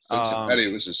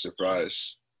 Cincinnati was a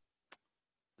surprise.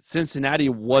 Cincinnati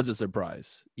was a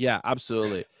surprise. Yeah,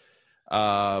 absolutely.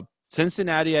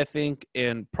 Cincinnati, I think,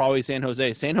 and probably San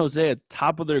Jose. San Jose at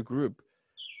top of their group.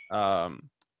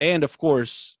 And, of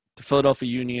course, the Philadelphia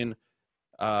Union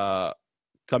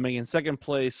coming in second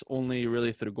place, only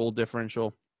really through goal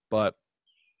differential. But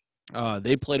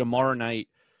they play tomorrow night,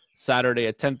 Saturday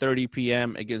at 10:30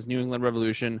 p.m. against New England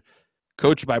Revolution,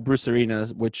 coached by Bruce Arena,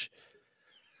 which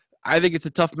I think it's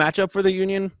a tough matchup for the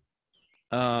Union.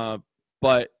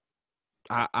 But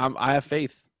I have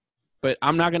faith. But I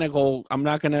am not going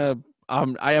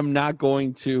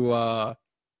to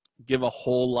give a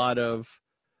whole lot of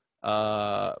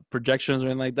projections or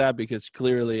anything like that, because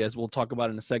clearly, as we'll talk about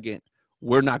in a second,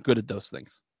 we're not good at those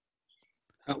things.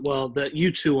 Well,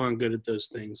 you two aren't good at those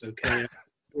things, okay?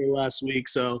 Last week,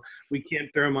 so we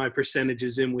can't throw my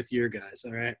percentages in with your guys,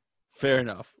 all right? Fair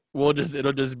enough.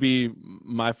 It'll just be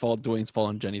my fault, Dwayne's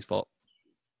fault, and Jenny's fault.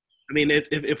 I mean,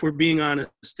 if we're being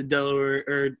honest, the Delaware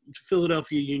or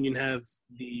Philadelphia Union have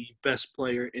the best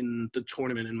player in the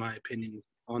tournament, in my opinion,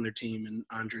 on their team, and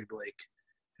Andre Blake,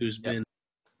 who's been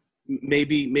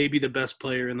maybe the best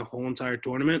player in the whole entire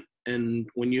tournament. And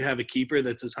when you have a keeper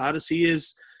that's as hot as he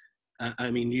is,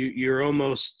 I mean, you're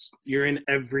in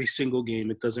every single game.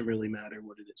 It doesn't really matter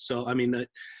what it is. So, I mean,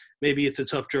 maybe it's a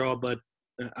tough draw, but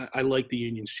I like the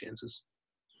Union's chances.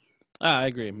 I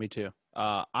agree. Me too.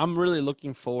 I'm really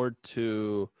looking forward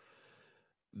to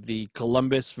the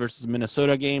Columbus versus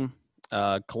Minnesota game.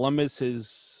 Columbus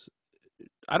is,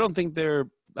 I don't think they're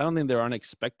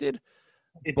unexpected.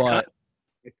 It's but kind of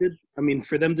expected. I mean,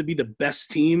 for them to be the best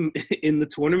team in the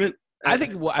tournament. I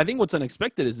think what's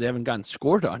unexpected is they haven't gotten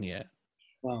scored on yet.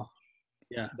 Well,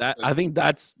 yeah. I think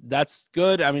that's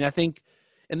good. I mean, I think,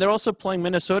 and they're also playing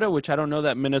Minnesota, which I don't know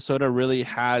that Minnesota really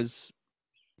has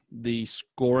the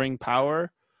scoring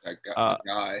power. That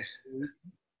guy.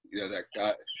 You know, that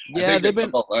guy. Yeah, I think they've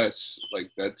been MLS,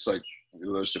 like, that's like the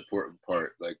most important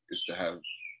part, like, is to have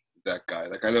that guy.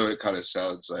 Like, I know it kind of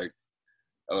sounds like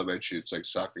elementary. It's like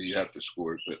soccer, you have to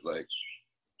score, but like,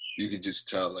 you can just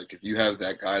tell, like, if you have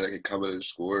that guy that can come in and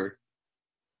score,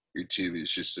 your team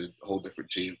is just a whole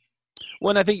different team.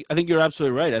 Well, and I think you're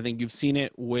absolutely right. I think you've seen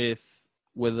it with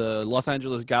the Los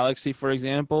Angeles Galaxy, for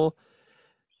example.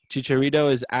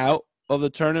 Chicharito is out of the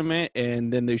tournament,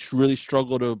 and then they really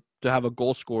struggle to have a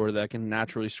goal scorer that can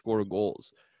naturally score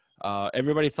goals.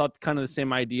 Everybody thought kind of the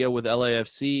same idea with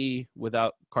LAFC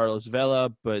without Carlos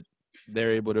Vela, but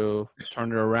they're able to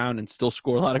turn it around and still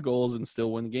score a lot of goals and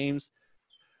still win games.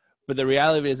 But the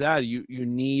reality is that you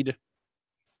need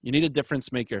a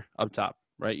difference maker up top,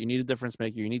 right? You need a difference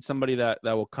maker. You need somebody that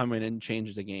will come in and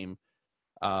change the game.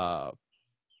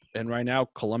 And right now,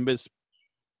 Columbus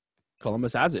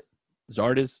has it.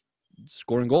 Zard is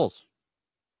scoring goals.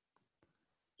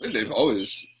 They've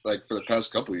always, like, for the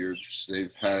past couple of years,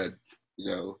 they've had, you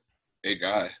know, a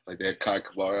guy. Like, they had Kai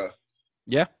Kamara.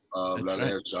 Yeah. Now they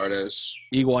have Zardes.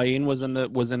 Higuain was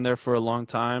in there for a long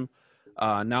time.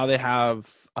 Now they have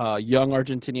a young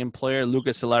Argentinian player,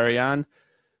 Lucas Hilarion,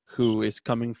 who is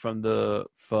coming from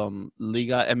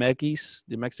Liga MX,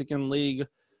 the Mexican league,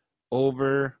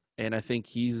 over, and I think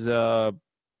he's your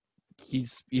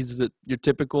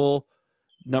typical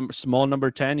small number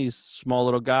 10. He's a small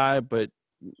little guy, but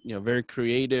very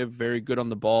creative, very good on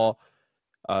the ball.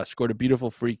 Scored a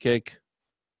beautiful free kick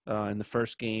in the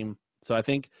first game. So I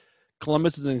think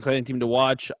Columbus is an exciting team to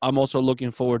watch. I'm also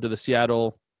looking forward to the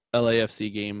Seattle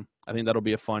LAFC game. I think that'll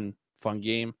be a fun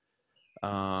game.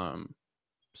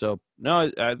 So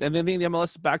no, I think the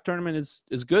MLS back tournament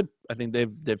is good. I think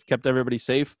they've kept everybody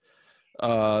safe.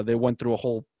 They went through a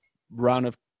whole round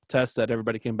of tests that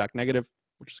everybody came back negative,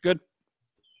 which is good.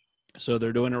 So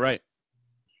they're doing it right.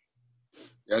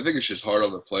 Yeah, I think it's just hard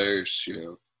on the players.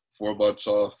 4 months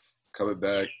off, coming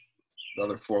back,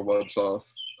 another 4 months off.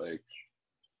 Like,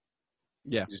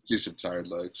 yeah, just get some tired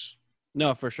legs.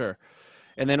 No, for sure.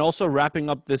 And then also wrapping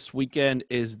up this weekend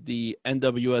is the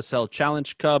NWSL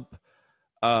Challenge Cup.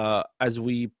 As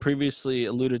we previously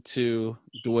alluded to,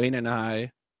 Dwayne and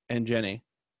I and Jenny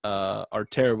are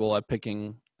terrible at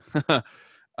picking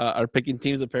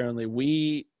teams. Apparently,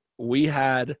 we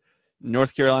had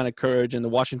North Carolina Courage and the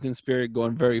Washington Spirit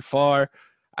going very far,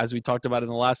 as we talked about in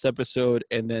the last episode,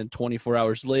 and then 24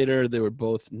 hours later, they were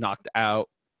both knocked out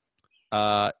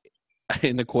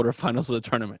in the quarterfinals of the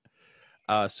tournament.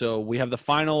 So we have the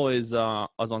final is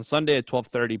on Sunday at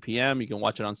 12:30 p.m. You can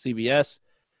watch it on CBS,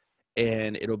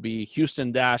 and it'll be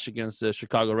Houston Dash against the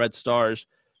Chicago Red Stars.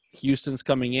 Houston's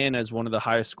coming in as one of the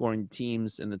highest scoring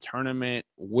teams in the tournament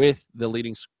with the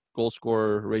leading goal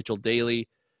scorer Rachel Daly.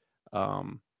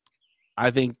 I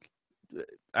think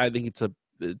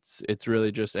it's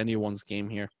really just anyone's game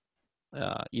here.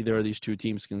 Either of these two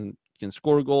teams can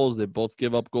score goals. They both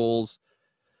give up goals.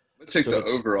 Let's take the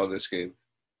over on this game.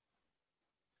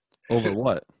 Over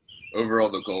what? Over all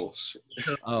the goals.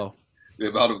 Oh. The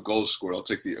amount of goals scored, I'll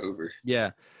take the over.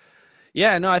 Yeah.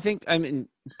 Yeah, no, I mean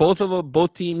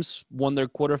both teams won their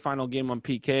quarterfinal game on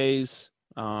PKs.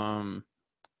 And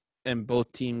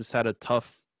both teams had a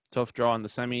tough draw in the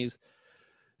semis.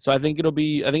 So I think it'll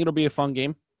be a fun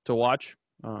game to watch.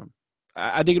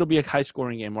 I think it'll be a high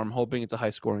scoring game, or I'm hoping it's a high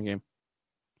scoring game.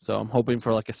 So I'm hoping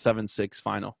for like a 7-6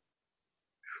 final.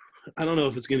 I don't know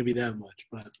if it's going to be that much,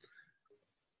 but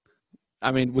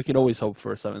I mean, we can always hope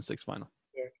for a 7-6 final.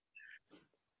 Yeah.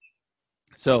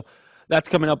 So that's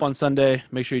coming up on Sunday.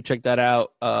 Make sure you check that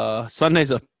out.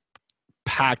 Sunday's a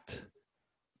packed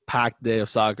day of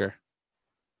soccer.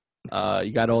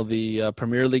 You got all the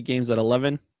Premier League games at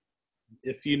 11.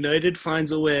 If United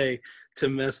finds a way to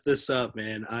mess this up,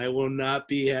 man, I will not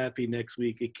be happy next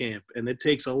week at camp. And it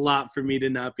takes a lot for me to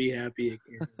not be happy at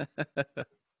camp.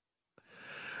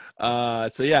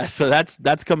 So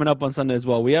that's coming up on Sunday as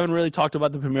well. We haven't really talked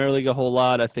about the Premier League a whole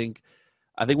lot. I think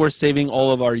we're saving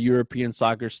all of our European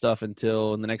soccer stuff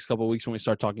until in the next couple of weeks when we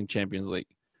start talking Champions League.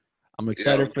 I'm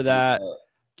excited for that.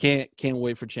 Can't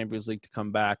wait for Champions League to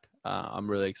come back. I'm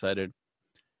really excited.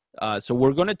 So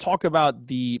we're going to talk about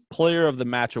the Player of the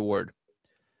Match award.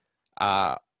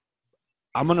 I'm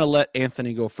going to let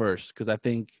Anthony go first because I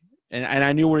think, and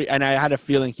I knew and I had a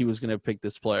feeling he was going to pick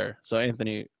this player. So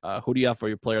Anthony, who do you have for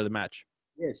your Player of the Match?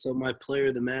 Yeah, so my Player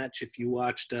of the Match, if you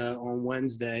watched on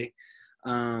Wednesday,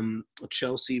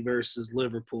 Chelsea versus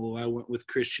Liverpool, I went with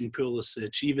Christian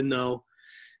Pulisic. Even though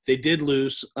they did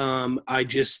lose, I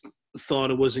just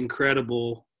thought it was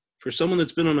incredible for someone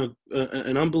that's been on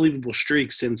an unbelievable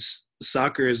streak since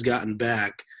soccer has gotten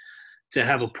back to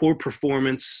have a poor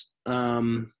performance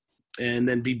and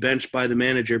then be benched by the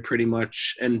manager pretty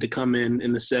much and to come in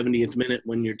the 70th minute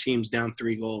when your team's down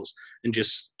 3 goals and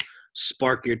just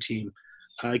spark your team.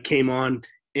 I came on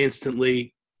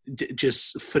instantly,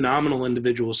 just phenomenal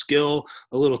individual skill,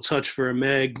 a little touch for a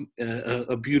Meg,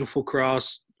 a beautiful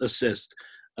cross, assist.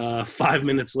 5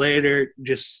 minutes later,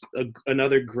 just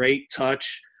another great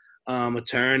touch, a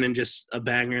turn, and just a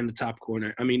banger in the top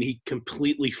corner. I mean, he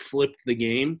completely flipped the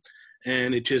game,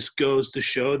 and it just goes to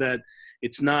show that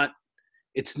it's not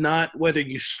whether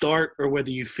you start or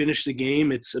whether you finish the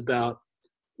game. It's about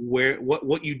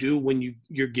what you do when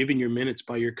you're given your minutes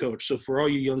by your coach. So for all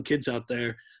you young kids out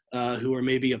there who are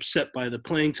maybe upset by the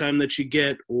playing time that you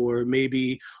get or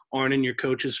maybe aren't in your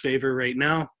coach's favor right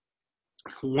now,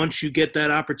 once you get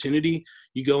that opportunity,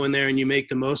 you go in there and you make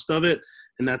the most of it,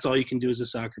 and that's all you can do as a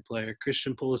soccer player.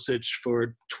 Christian Pulisic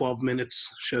for 12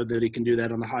 minutes showed that he can do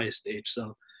that on the highest stage.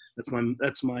 So that's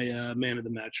my man of the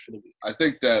match for the week. I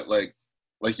think that, like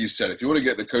you said, if you want to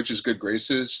get in the coach's good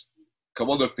graces,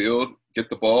 come on the field, get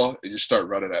the ball, and just start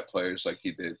running at players like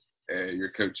he did. And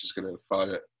your coach is going to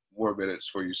find more minutes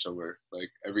for you somewhere. Like,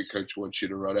 every coach wants you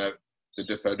to run at the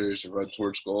defenders and run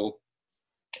towards goal.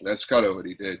 And that's kind of what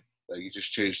he did. Like, he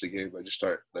just changed the game. He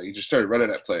just started running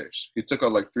at players. He took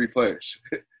on 3 players.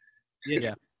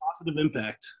 Yeah. Positive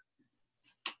impact.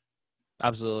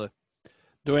 Absolutely.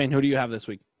 Dwayne, who do you have this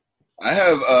week? I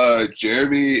have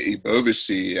Jeremy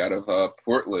Ebobisse out of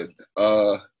Portland.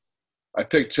 I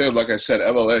picked him. Like I said,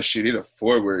 MLS, you need a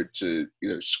forward to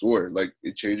score. Like,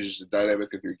 it changes the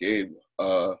dynamic of your game.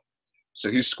 So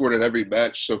he's scored in every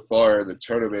match so far in the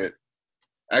tournament.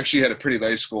 Actually had a pretty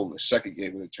nice goal in the second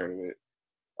game of the tournament.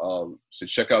 So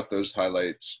check out those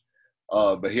highlights.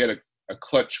 But he had a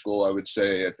clutch goal, I would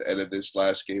say, at the end of this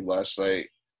last game last night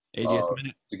 80th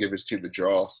minute. to give his team the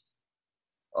draw.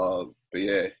 But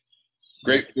yeah,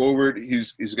 great forward.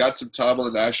 He's got some time on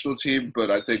the national team,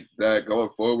 but I think that going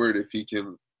forward, if he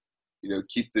can,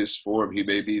 keep this form, he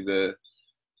may be the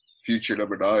future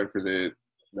number 9 for the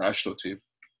national team.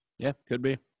 Yeah, could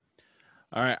be.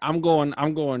 All right, I'm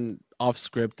going off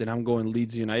script, and I'm going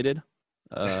Leeds United.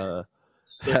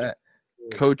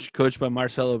 Coached by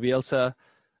Marcelo Bielsa.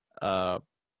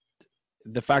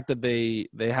 The fact that they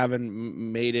haven't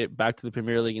made it back to the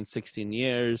Premier League in 16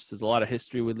 years. There's a lot of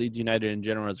history with Leeds United in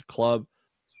general as a club.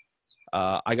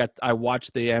 I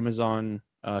watched the Amazon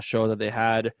show that they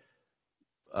had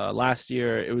last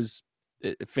year. It was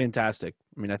fantastic.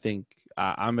 I mean, I think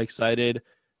I'm excited.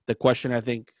 The question I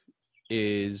think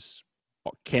is,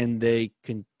 can they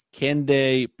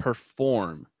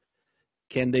perform?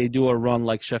 Can they do a run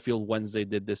like Sheffield Wednesday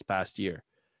did this past year?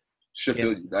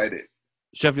 Sheffield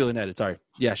United, sorry.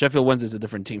 Yeah, Sheffield Wednesday is a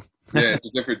different team. Yeah, it's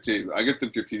a different team. I get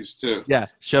them confused too. Yeah,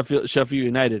 Sheffield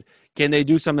United. Can they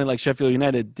do something like Sheffield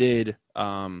United did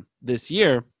this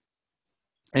year?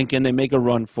 And can they make a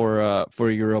run for a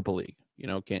Europa League?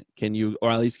 Can you,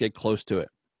 or at least get close to it?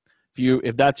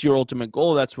 If that's your ultimate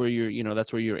goal, that's where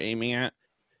you're aiming at.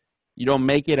 You don't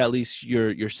make it, at least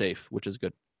you're safe, which is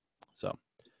good. So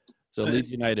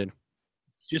Leeds United.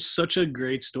 It's just such a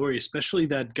great story, especially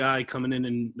that guy coming in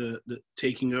and the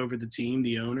taking over the team,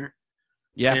 the owner.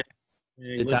 Yeah,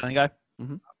 the Italian guy.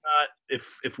 Mm-hmm.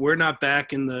 If we're not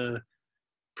back in the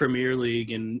Premier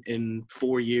League in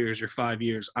 4 years or 5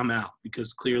 years, I'm out,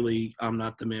 because clearly I'm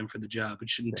not the man for the job. It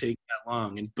shouldn't take that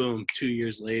long. And boom, 2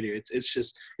 years later,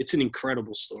 it's an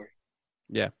incredible story.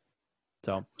 Yeah.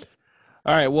 So,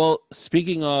 all right. Well,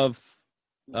 speaking of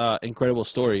incredible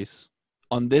stories,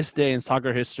 on this day in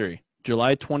soccer history,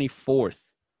 July 24th,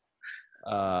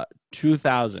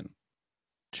 2000,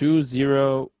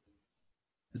 2000,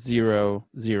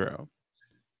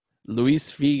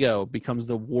 Luis Figo becomes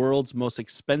the world's most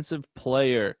expensive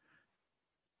player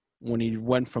when he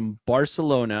went from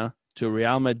Barcelona to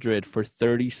Real Madrid for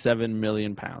 37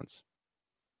 million pounds.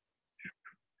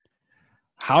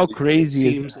 How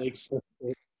crazy is seems like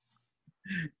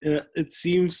it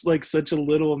seems like such a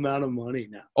little amount of money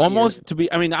now. almost to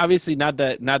be? I mean, obviously not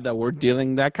that we're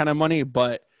dealing that kind of money,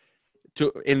 but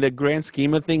in the grand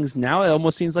scheme of things now, it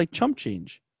almost seems like chump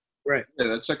change. Right. Yeah,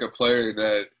 that's like a player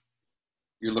that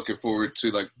you're looking forward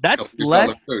to. Like That's $1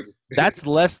 less. food. That's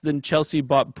less than Chelsea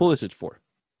bought Pulisic for.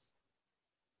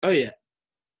 Oh yeah.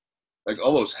 Like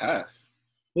almost half.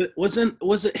 Was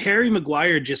it Harry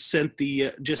Maguire just set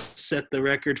the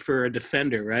record for a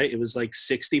defender, right? It was like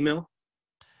 60 mil.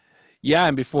 Yeah,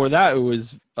 and before that, it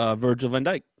was Virgil van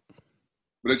Dijk.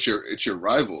 But it's your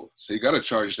rival, so you got to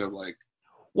charge them like.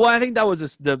 Well, I think that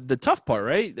was the tough part,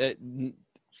 right? That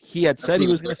he had said he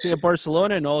was going to stay at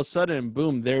Barcelona, and all of a sudden,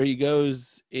 boom, there he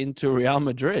goes into Real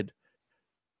Madrid,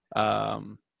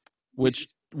 which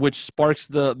sparks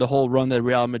the whole run that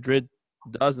Real Madrid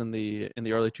does in the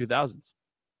early 2000s.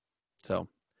 So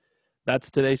that's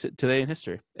today in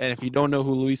history. And if you don't know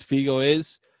who Luis Figo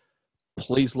is,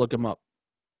 please look him up.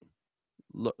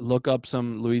 Look up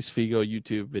some Luis Figo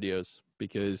YouTube videos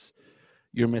because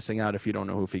you're missing out if you don't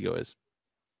know who Figo is.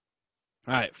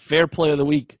 All right, fair play of the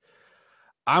week.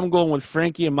 I'm going with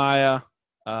Frankie Amaya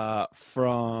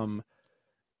from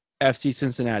FC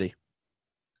Cincinnati.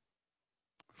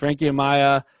 Frankie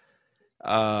Amaya,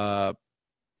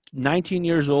 19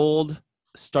 years old,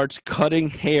 starts cutting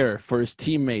hair for his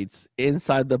teammates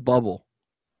inside the bubble.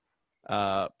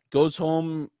 Goes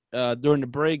home during the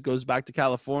break, goes back to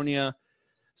California,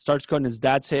 starts cutting his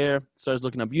dad's hair, starts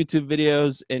looking up YouTube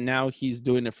videos, and now he's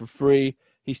doing it for free.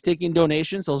 He's taking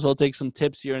donations. He'll take some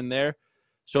tips here and there.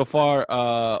 So far,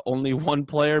 only one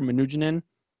player, Minujanin,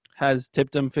 has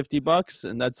tipped him $50,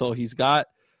 and that's all he's got.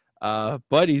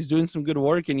 But he's doing some good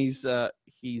work, and he's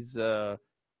working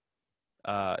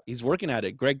at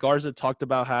it. Greg Garza talked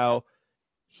about how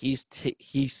he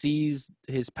sees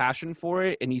his passion for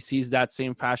it, and he sees that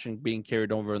same passion being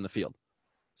carried over in the field.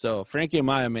 So Frankie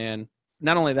Amaya, man,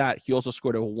 not only that, he also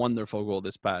scored a wonderful goal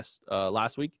this past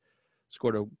last week.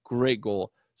 Scored a great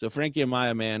goal. So Frankie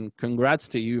Amaya, man, congrats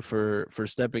to you for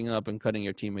stepping up and cutting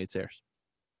your teammates' hairs.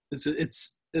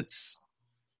 It's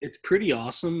pretty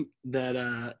awesome that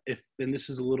and this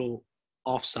is a little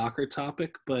off soccer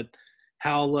topic, but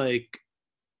how like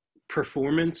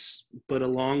performance, but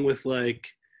along with like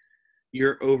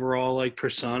your overall like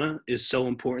persona is so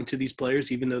important to these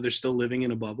players, even though they're still living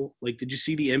in a bubble. Like, did you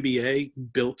see the NBA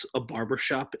built a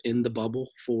barbershop in the bubble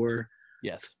for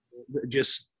Yes,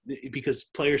 just because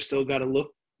players still got to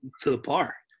look to the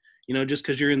par. Just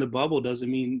because you're in the bubble doesn't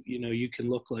mean you can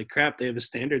look like crap. They have a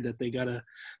standard that they gotta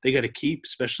keep,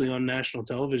 especially on national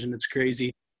television. It's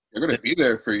crazy. You're gonna be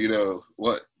there for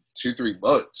 2-3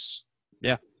 months.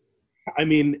 Yeah. I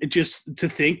mean, just to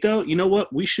think though, you know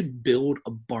what? We should build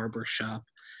a barber shop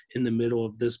in the middle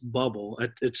of this bubble.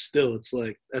 It's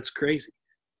like that's crazy.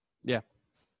 Yeah.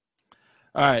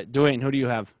 All right, Dwayne, who do you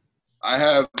have? I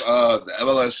have the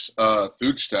MLS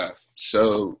food staff.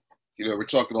 So, we're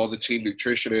talking all the team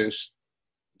nutritionists,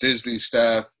 Disney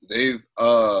staff. They've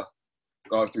gone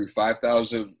through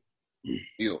 5,000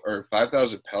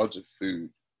 pounds of food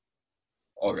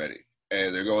already,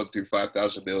 and they're going through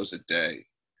 5,000 meals a day.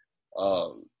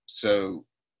 So,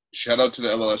 shout out to the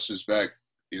MLS's back,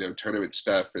 tournament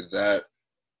staff for that.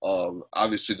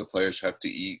 Obviously, the players have to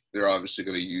eat. They're obviously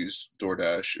going to use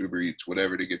DoorDash, Uber Eats,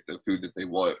 whatever to get the food that they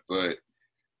want. But,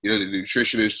 the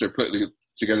nutritionists are putting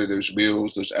together those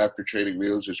meals, those after-training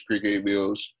meals, those pregame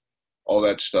meals, all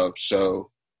that stuff. So,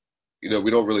 we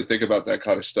don't really think about that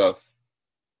kind of stuff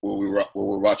when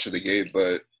we're watching the game.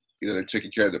 But, they're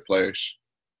taking care of the players.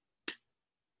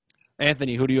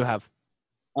 Anthony, who do you have?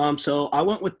 So I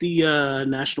went with the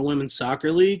National Women's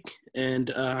Soccer League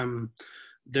and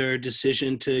their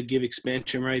decision to give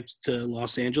expansion rights to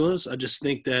Los Angeles. I just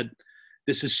think that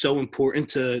this is so important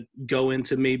to go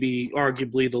into maybe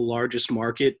arguably the largest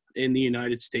market in the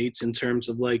United States in terms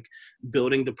of like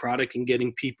building the product and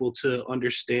getting people to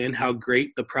understand how great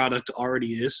the product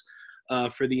already is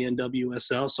for the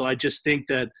NWSL. So I just think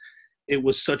that it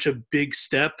was such a big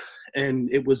step, and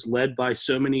it was led by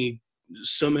so many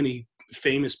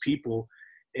famous people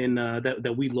in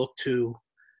that we look to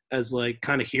as like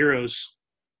kind of heroes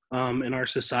in our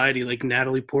society, like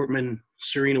Natalie Portman,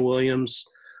 Serena Williams,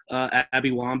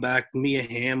 Abby Wambach, Mia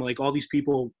Hamm, like all these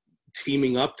people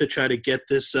teaming up to try to get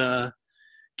this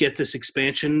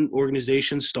expansion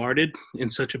organization started in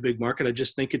such a big market. I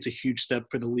just think it's a huge step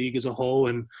for the league as a whole,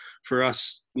 and for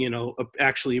us,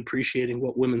 actually appreciating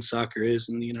what women's soccer is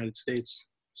in the United States.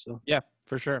 So yeah,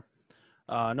 for sure.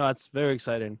 No, that's very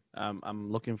exciting.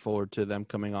 I'm looking forward to them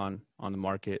coming on the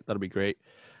market. That'll be great.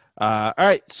 All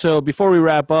right. So before we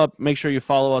wrap up, make sure you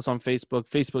follow us on Facebook,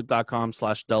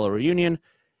 facebook.com/Delaware Union.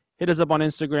 Hit us up on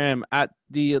Instagram at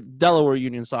the Delaware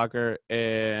Union Soccer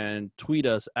and tweet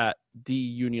us at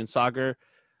DUnion Soccer.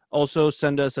 Also,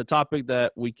 send us a topic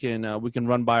that we can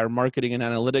run by our marketing and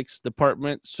analytics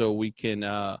department, so we can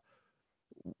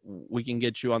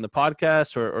get you on the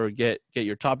podcast or get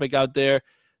your topic out there.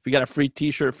 If you got a free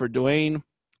T-shirt for Dwayne,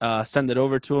 send it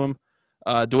over to him.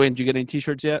 Dwayne, did you get any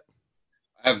T-shirts yet?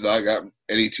 I have not got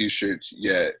any T-shirts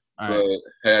yet, but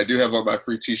hey, I do have on my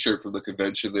free T-shirt from the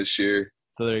convention this year.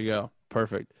 So there you go.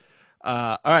 Perfect.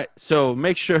 All right. So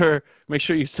make sure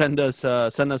you send us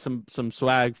some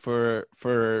swag for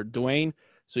Dwayne,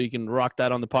 so you can rock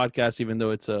that on the podcast. Even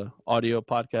though it's a audio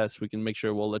podcast, we can make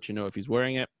sure we'll let you know if he's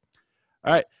wearing it.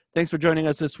 All right. Thanks for joining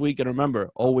us this week, and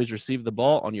remember, always receive the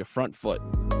ball on your front foot.